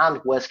case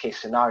and worst case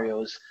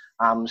scenarios,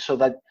 so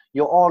that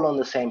you're all on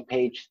the same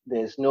page.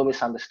 There's no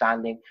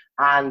misunderstanding.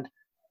 And,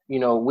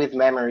 with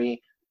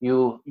memory,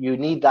 you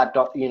need that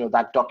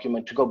that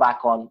document to go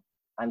back on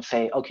and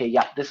say, okay,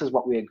 yeah, this is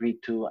what we agreed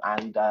to,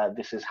 and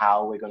this is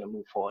how we're going to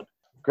move forward.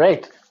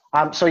 Great.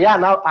 So yeah,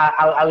 now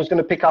I was going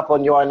to pick up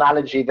on your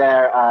analogy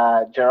there,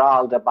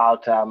 Gerald,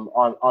 about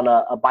on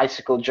a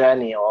bicycle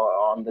journey or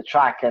on the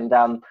track, and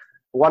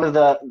one of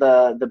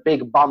the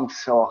big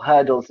bumps or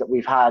hurdles that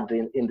we've had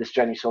in this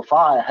journey so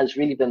far has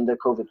really been the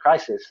COVID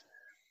crisis.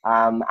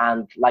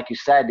 And like you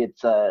said,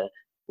 it's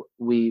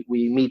we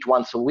meet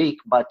once a week,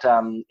 but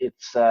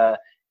it's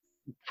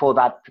for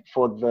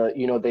the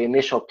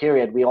initial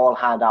period, we all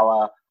had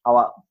our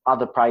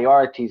other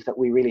priorities that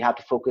we really had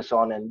to focus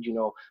on. And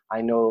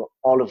I know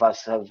all of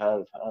us have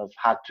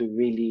had to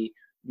really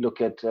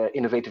look at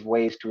innovative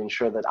ways to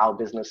ensure that our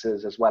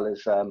businesses, as well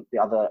as the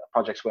other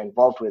projects we're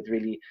involved with,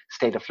 really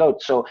stayed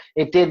afloat. So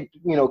it did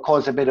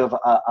cause a bit of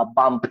a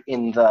bump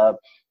in the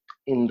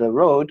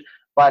road,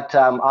 but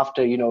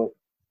after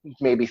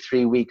maybe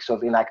 3 weeks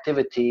of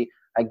inactivity,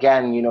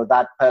 again,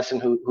 that person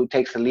who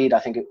takes the lead, I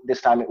think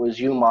this time it was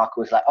you, Mark,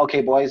 was like,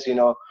 okay, boys,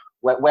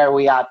 where are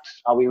we at?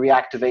 Are we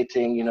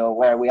reactivating?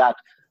 Where are we at?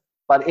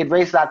 But it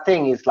raised that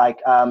thing, is like,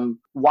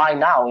 why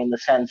now, in the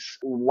sense,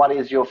 what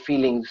is your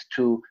feelings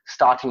to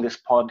starting this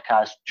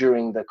podcast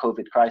during the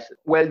COVID crisis?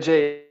 Well,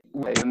 Jay,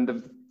 in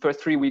the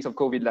first 3 weeks of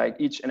COVID, like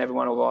each and every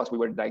one of us, we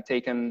were like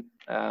taken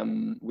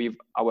with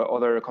our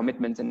other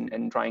commitments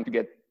and trying to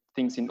get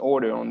things in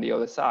order on the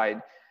other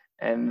side.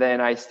 And then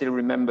I still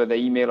remember the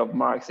email of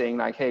Mark saying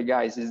like, hey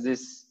guys, is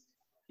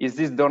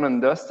this done and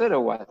dusted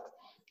or what?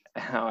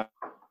 And I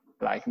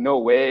was like, no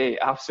way,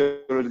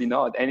 absolutely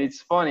not. And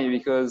it's funny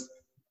because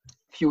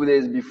a few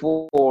days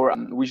before,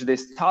 which they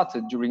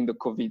started during the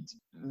COVID,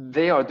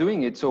 they are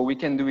doing it, so we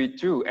can do it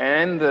too.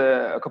 And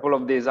a couple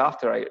of days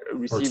after, I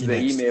received the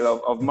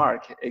email of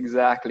Mark.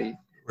 Exactly.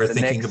 We're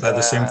thinking about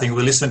the same thing.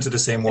 We listened to the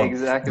same one.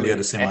 Exactly. We had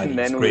the same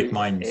ideas. Great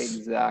minds.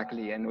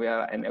 Exactly. And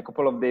and a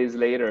couple of days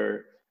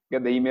later,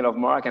 got the email of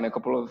Mark, and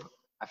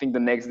I think the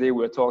next day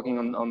we were talking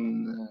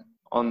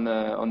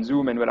on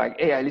Zoom, and we're like,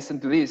 hey, I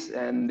listened to this,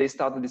 and they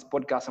started this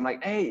podcast. I'm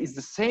like, hey, it's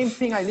the same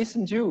thing I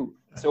listened to.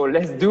 So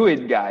let's do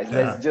it, guys. Yeah.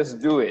 Let's just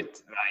do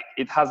it. Like,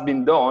 it has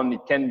been done.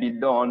 It can be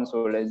done.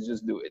 So let's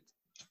just do it.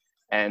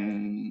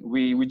 And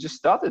we just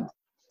started.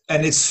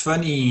 And it's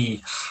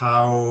funny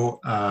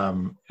how,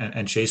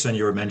 and Jason,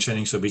 you were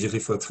mentioning, so basically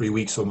for 3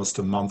 weeks, almost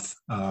a month,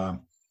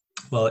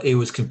 well, it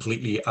was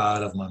completely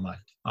out of my mind.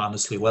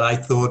 Honestly, what I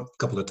thought a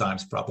couple of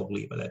times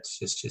probably, but that's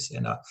just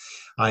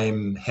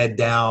I'm head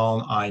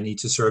down. I need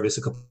to service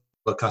a couple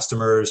of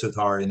customers that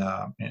are in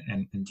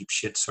deep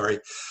shit. Sorry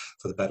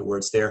for the bad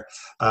words there.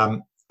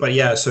 But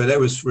yeah, so that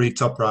was really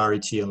top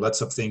priority, and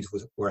lots of things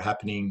were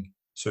happening.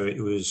 So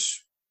it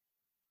was,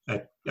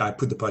 I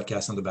put the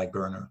podcast on the back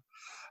burner.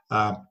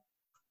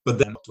 But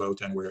then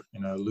upload, and we're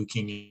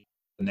looking at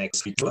the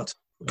next week. What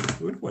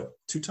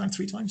 2 times,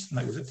 3 times, and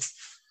that was it.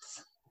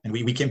 And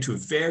we came to a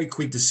very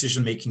quick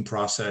decision-making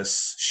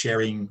process,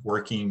 sharing,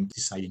 working,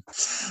 deciding,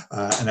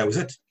 and that was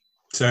it.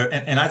 So,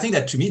 and I think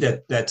that to me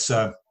that's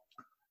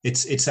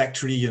it's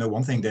actually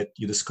one thing that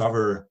you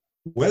discover,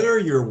 whether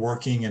you're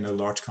working in a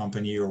large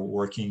company or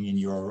working in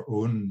your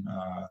own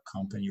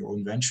company, your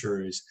own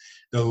ventures,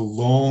 the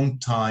long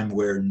time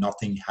where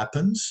nothing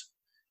happens,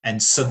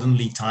 and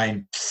suddenly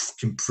time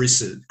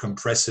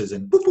compresses,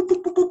 and boop, boop,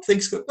 boop, boop, boop,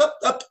 things go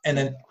up, and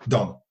then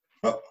done.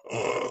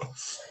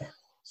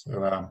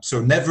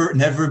 So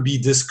never be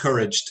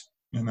discouraged.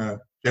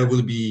 There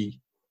will be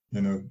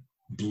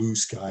blue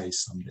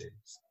skies some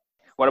days.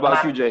 What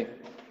about you, Jay?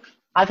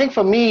 I think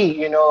for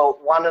me,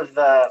 one of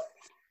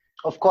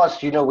of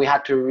course, we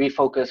had to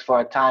refocus for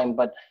a time,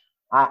 but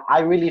I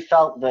really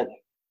felt that,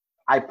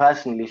 I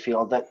personally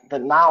feel that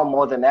now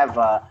more than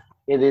ever,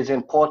 it is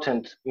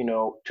important,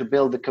 to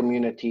build the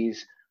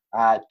communities,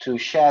 to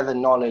share the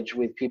knowledge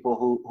with people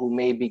who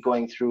may be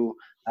going through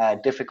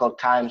difficult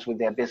times with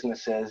their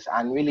businesses,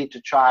 and really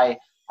to try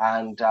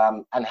and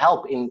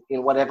help in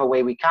whatever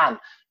way we can.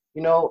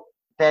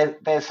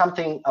 There's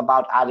something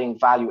about adding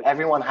value.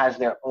 Everyone has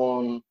their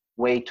own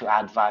way to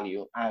add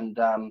value, and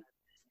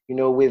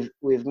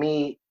with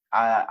me,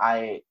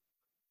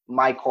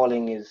 my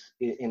calling is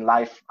in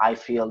life, I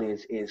feel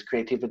is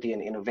creativity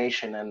and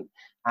innovation,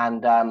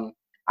 and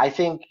I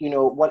think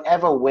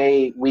whatever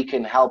way we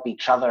can help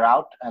each other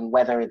out, and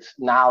whether it's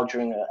now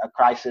during a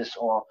crisis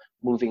or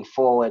moving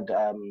forward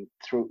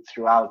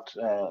throughout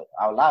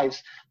our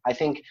lives, I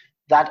think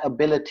that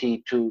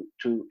ability to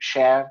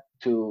share,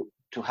 to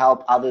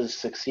help others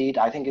succeed,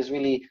 I think is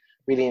really,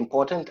 really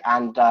important,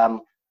 and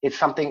it's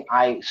something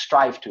I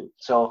strive to.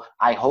 So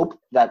I hope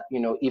that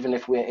even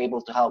if we're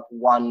able to help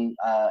one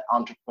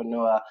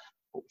entrepreneur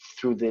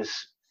through this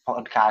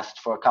podcast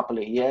for a couple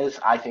of years,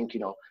 I think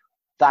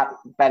that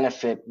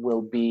benefit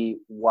will be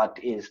what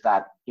is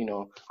that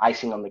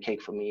icing on the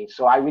cake for me.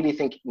 So I really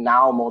think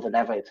now more than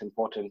ever it's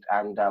important,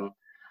 and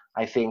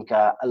I think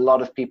a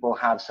lot of people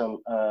have some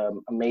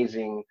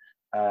amazing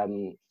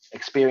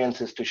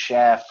experiences to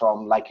share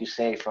from, like you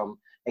say, from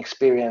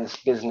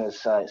experienced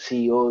business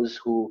CEOs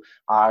who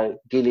are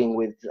dealing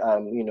with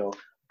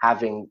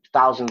having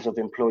thousands of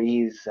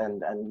employees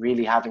and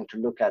really having to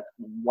look at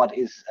what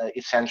is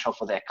essential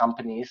for their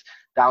companies,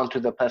 down to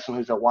the person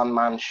who's a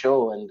one-man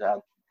show and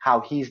how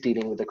he's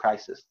dealing with the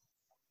crisis.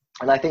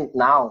 And I think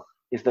now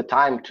is the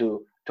time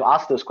to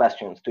ask those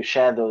questions, to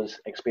share those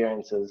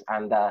experiences.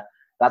 And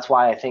that's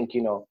why I think,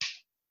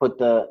 put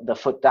the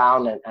foot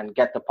down and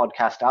get the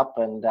podcast up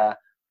and,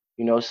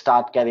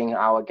 start getting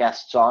our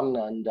guests on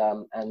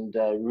and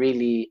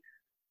really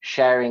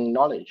sharing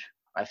knowledge.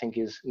 I think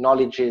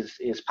knowledge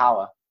is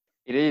power.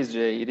 It is,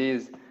 Jay, it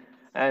is.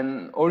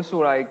 And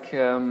also, I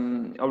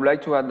would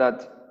like to add that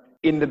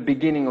in the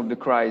beginning of the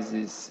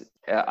crisis,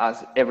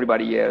 as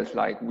everybody else,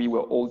 we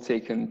were all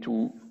taken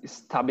to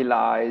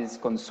stabilize,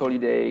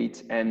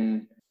 consolidate,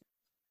 and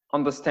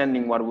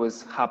understanding what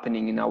was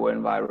happening in our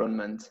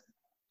environment.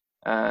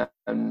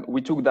 And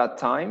we took that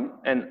time,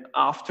 and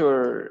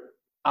after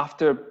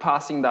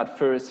passing that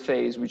first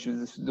phase, which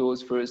was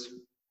those first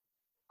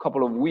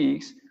couple of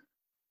weeks,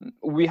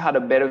 we had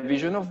a better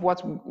vision of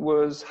what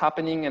was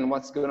happening and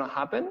what's going to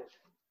happen.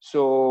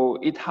 So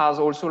it has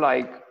also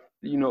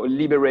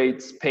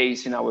liberate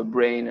space in our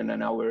brain and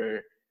in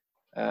our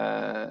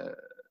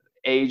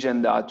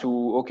agenda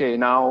to, okay,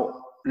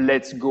 now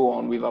let's go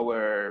on with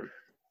our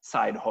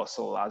side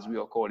hustle, as we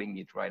are calling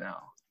it right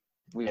now,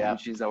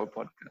 which is our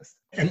podcast.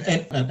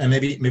 And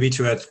maybe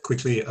to add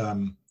quickly,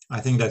 I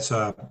think that's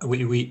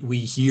we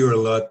hear a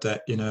lot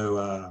that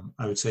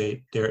I would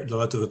say there are a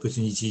lot of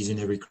opportunities in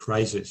every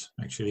crisis.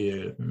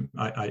 Actually,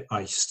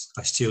 I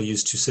still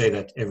used to say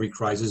that every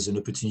crisis is an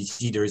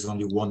opportunity. There is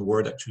only one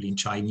word actually in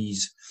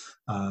Chinese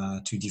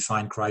to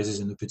define crisis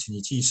and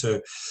opportunity.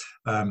 So,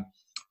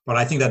 but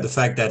I think that the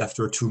fact that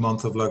after 2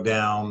 months of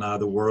lockdown,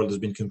 the world has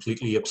been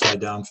completely upside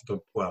down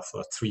for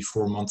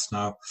 3-4 months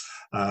now.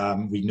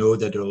 We know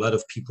that there are a lot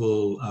of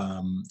people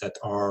that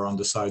are on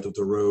the side of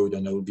the road,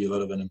 and there will be a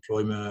lot of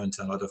unemployment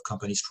and a lot of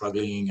companies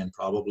struggling and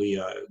probably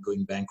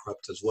going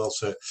bankrupt as well.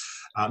 So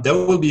there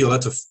will be a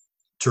lot of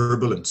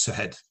turbulence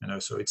ahead,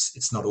 so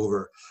it's not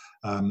over.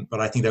 But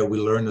I think that we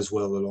learn as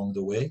well along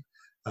the way.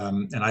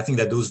 And I think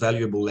that those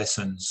valuable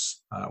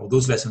lessons, or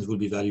those lessons will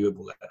be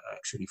valuable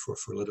actually for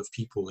a lot of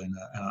people. And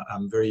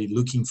I'm very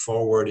looking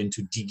forward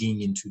into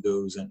digging into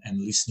those and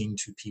listening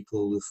to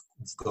people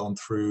who've gone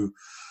through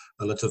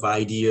a lot of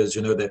ideas.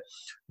 That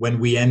when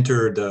we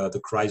entered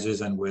the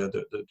crisis and where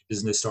the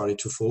business started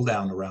to fall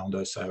down around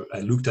us, I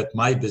looked at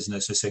my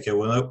business and said, okay,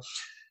 well,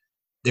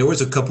 there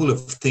was a couple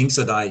of things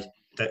that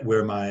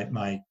were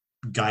my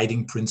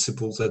guiding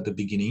principles at the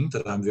beginning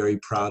that I'm very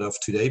proud of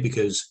today,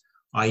 because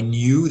I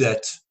knew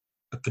that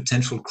a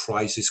potential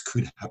crisis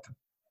could happen.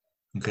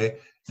 Okay.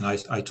 And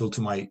I told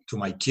to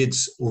my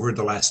kids over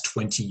the last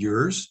 20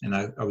 years, and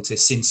I would say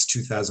since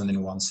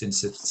 2001,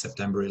 since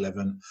September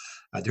 11,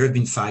 there have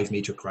been 5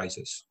 major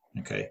crises,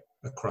 okay,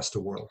 across the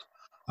world.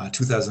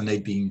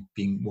 2008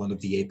 being one of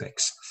the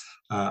apex.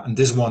 And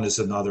this one is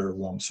another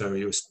one. So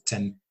it was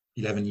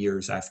 11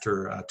 years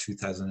after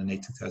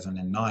 2008,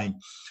 2009.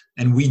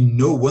 And we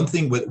know one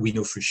thing, what we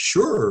know for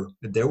sure,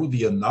 that there will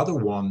be another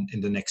one in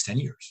the next 10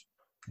 years.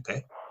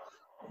 Okay.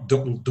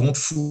 Don't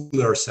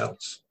fool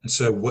ourselves. And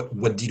so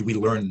what did we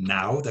learn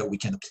now that we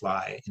can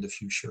apply in the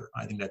future?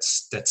 I think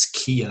that's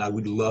key. And I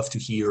would love to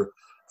hear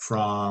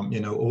from,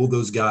 all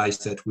those guys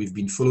that we've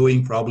been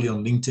following, probably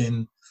on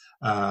LinkedIn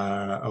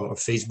or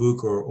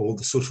Facebook or all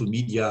the social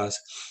medias,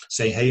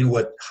 saying, hey,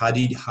 how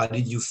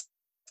did you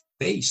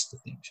face the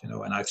things,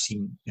 and I've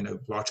seen,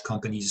 large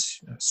companies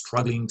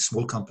struggling,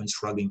 small companies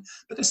struggling,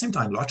 but at the same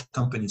time, large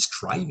companies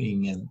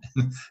thriving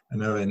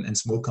and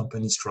small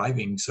companies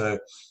thriving. So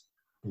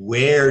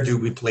where do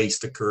we place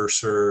the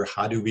cursor?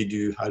 How do we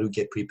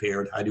get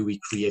prepared? How do we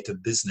create a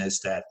business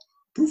that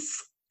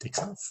takes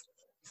off?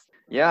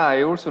 Yeah,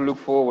 I also look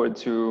forward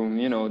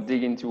to,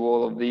 dig into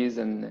all of these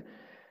and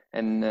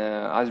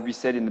as we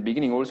said in the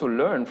beginning, also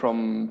learn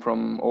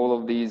from all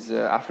of these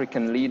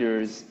African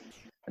leaders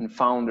and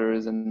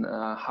founders and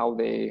how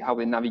they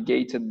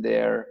navigated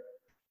their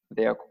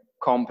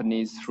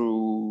companies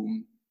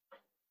through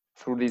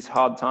these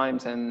hard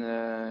times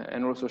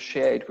and also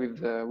share it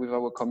with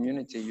our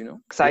community.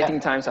 Exciting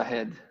times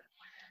ahead.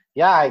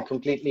 Yeah, I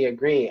completely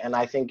agree, and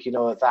I think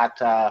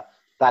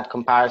that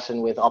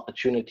comparison with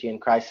opportunity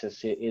and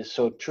crisis is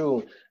so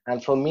true.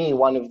 And for me,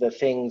 one of the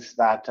things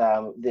that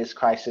this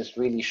crisis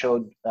really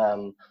showed,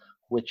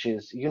 which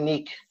is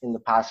unique in the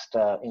past,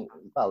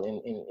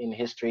 in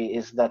history,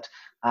 is that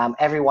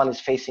everyone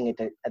is facing it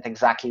at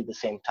exactly the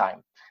same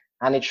time.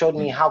 And it showed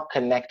me how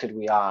connected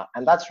we are.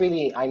 And that's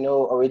really, I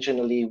know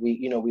originally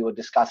we were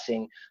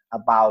discussing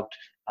about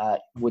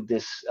would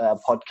this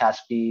podcast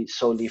be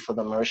solely for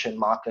the Mauritian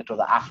market or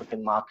the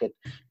African market?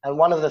 And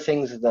one of the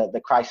things that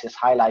the crisis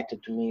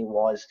highlighted to me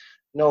was,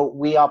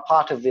 we are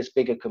part of this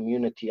bigger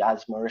community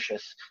as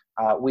Mauritius.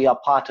 We are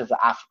part of the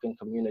African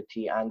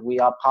community, and we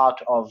are part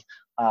of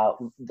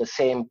the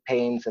same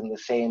pains and the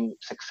same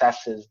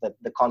successes that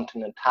the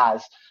continent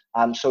has.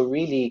 So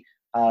really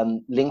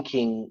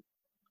linking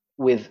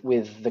with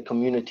the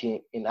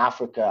community in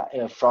Africa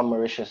from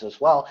Mauritius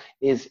as well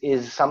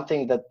is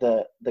something that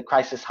the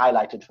crisis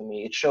highlighted for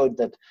me. It showed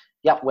that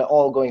yeah, we're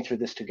all going through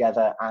this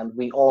together, and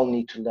we all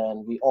need to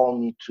learn. We all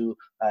need to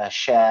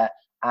share,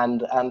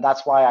 and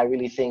that's why I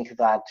really think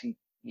that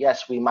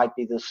yes, we might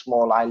be this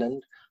small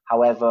island.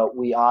 However,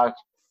 we are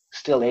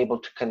still able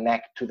to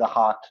connect to the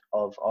heart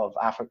of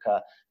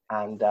Africa,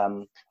 and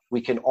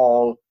we can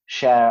all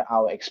share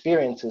our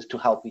experiences to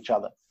help each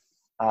other.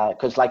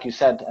 Because like you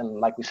said, and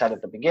like we said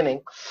at the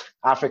beginning,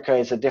 Africa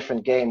is a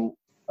different game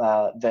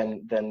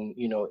than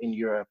in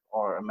Europe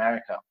or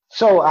America.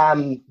 So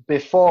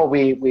before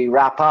we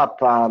wrap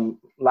up,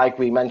 like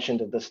we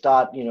mentioned at the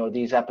start,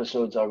 these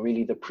episodes are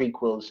really the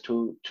prequels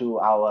to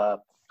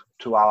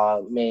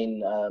our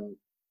main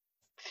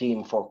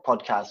theme for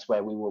podcasts,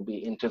 where we will be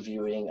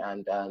interviewing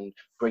and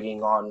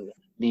bringing on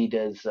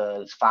leaders,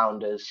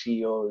 founders,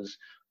 CEOs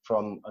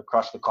from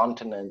across the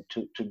continent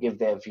to give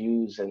their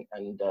views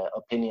and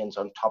opinions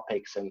on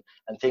topics and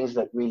things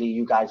that really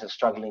you guys are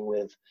struggling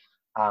with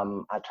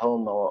at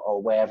home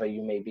or wherever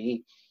you may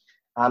be.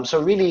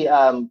 So really,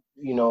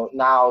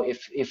 now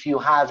if you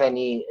have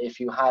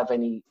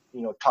any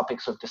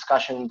topics of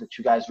discussion that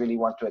you guys really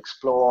want to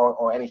explore,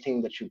 or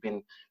anything that you've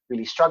been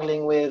really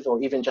struggling with,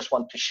 or even just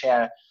want to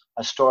share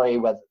a story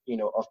with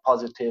of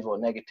positive or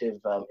negative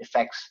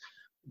effects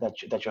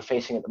that you're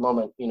facing at the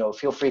moment,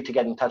 feel free to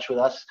get in touch with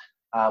us.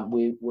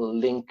 We will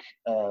link,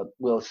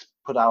 we'll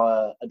put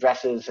our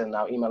addresses and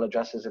our email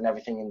addresses and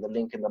everything in the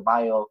link in the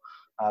bio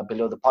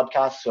below the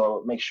podcast.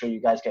 So make sure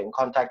you guys get in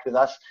contact with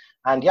us.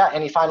 And yeah,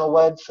 any final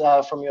words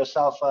from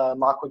yourself,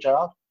 Mark or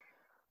Gerald?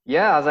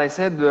 Yeah, as I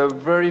said,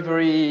 very,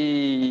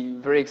 very,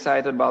 very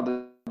excited about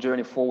the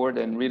journey forward,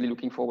 and really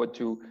looking forward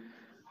to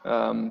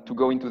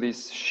go into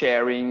this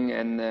sharing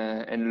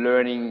and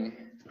learning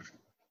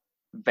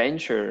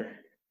venture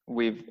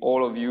with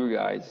all of you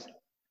guys.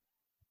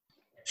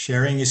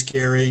 Sharing is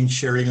caring.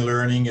 Sharing and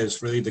learning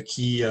is really the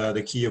key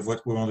of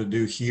what we want to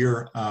do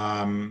here.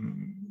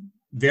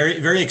 Very,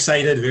 very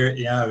excited.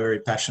 Very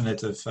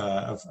passionate of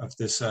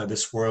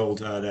this world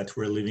that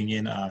we're living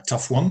in.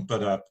 Tough one,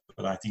 but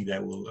I think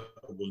that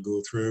we'll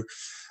go through.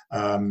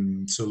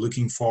 So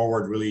looking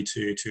forward really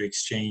to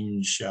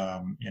exchange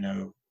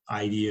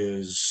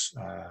ideas,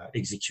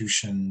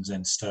 executions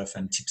and stuff,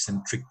 and tips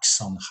and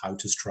tricks on how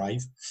to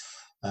strive.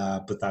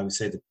 But I would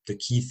say that the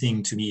key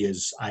thing to me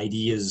is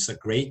ideas are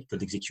great,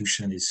 but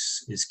execution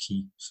is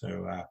key.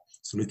 So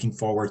looking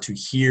forward to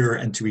hear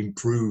and to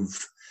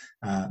improve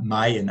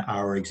my and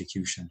our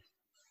execution.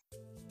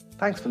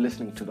 Thanks for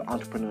listening to the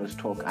Entrepreneurs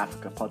Talk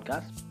Africa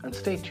podcast, and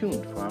stay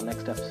tuned for our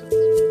next episode.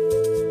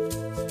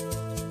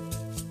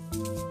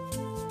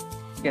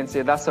 You can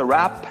say that's a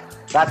wrap.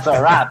 That's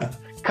a wrap.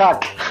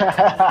 Cut.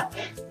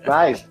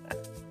 Nice.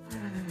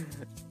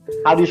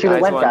 How do you feel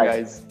it went,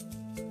 guys?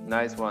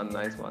 Nice one.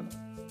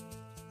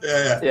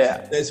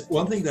 Yeah. There's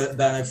one thing that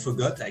I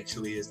forgot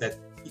actually, is that,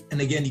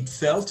 and again, it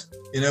felt,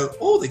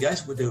 all the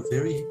guys were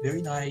very,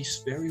 very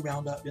nice, very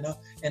round up,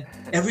 and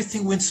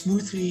everything went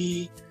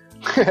smoothly.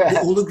 They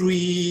all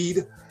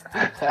agreed.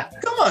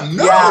 Come on,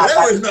 no, yeah,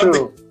 that was not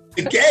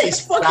the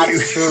case. Fuck that's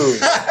you. True.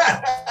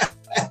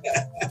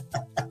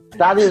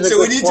 That is so a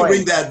we good need point. to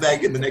bring that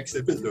back in the next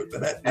episode.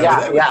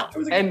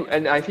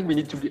 And I think we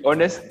need to be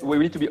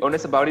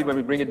honest about it when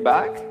we bring it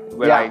back.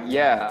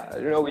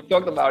 We're we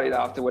talked about it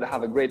afterward,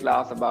 have a great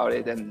laugh about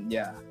it, and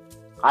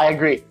I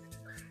agree.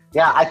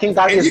 Yeah, I think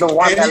that is the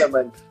one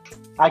element.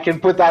 I can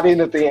put that in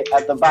at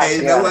the back. Hey,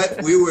 you know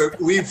what?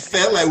 We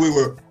felt like we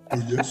were.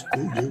 Oh yes,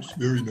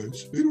 very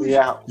nice.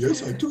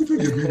 Yes, I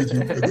totally agree with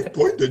you. A good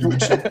point that you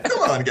mentioned.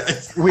 Come on,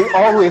 guys. We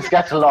always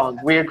get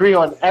along. We agree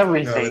on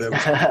everything.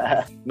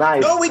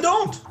 Nice. No, we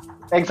don't.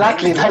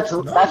 Exactly. That's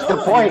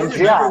the point.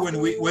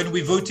 When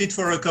we voted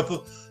for a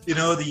couple, the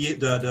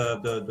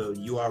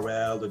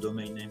URL, the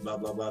domain name, blah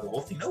blah blah, the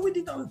whole thing. No, we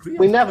did not agree.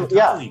 We never.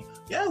 Entirely.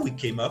 Yeah, we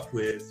came up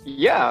with.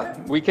 Yeah,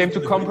 we came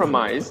to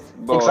compromise.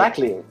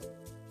 Exactly.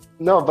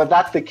 No, but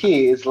that's the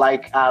key. Is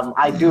like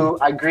I do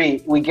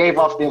agree. We gave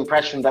off the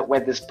impression that we're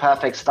this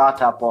perfect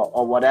startup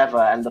or whatever,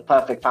 and the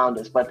perfect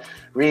founders. But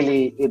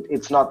really,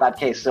 it's not that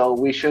case. So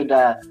we should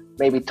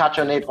maybe touch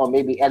on it, or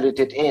maybe edit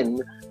it in.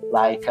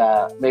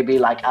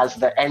 Maybe as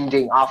the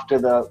ending after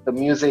the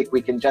music,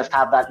 we can just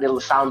have that little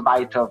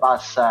soundbite of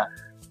us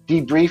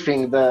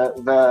debriefing the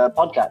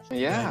podcast.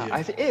 Yeah,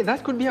 I think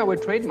that could be our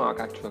trademark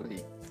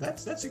actually.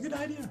 That's a good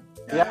idea.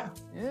 Yeah.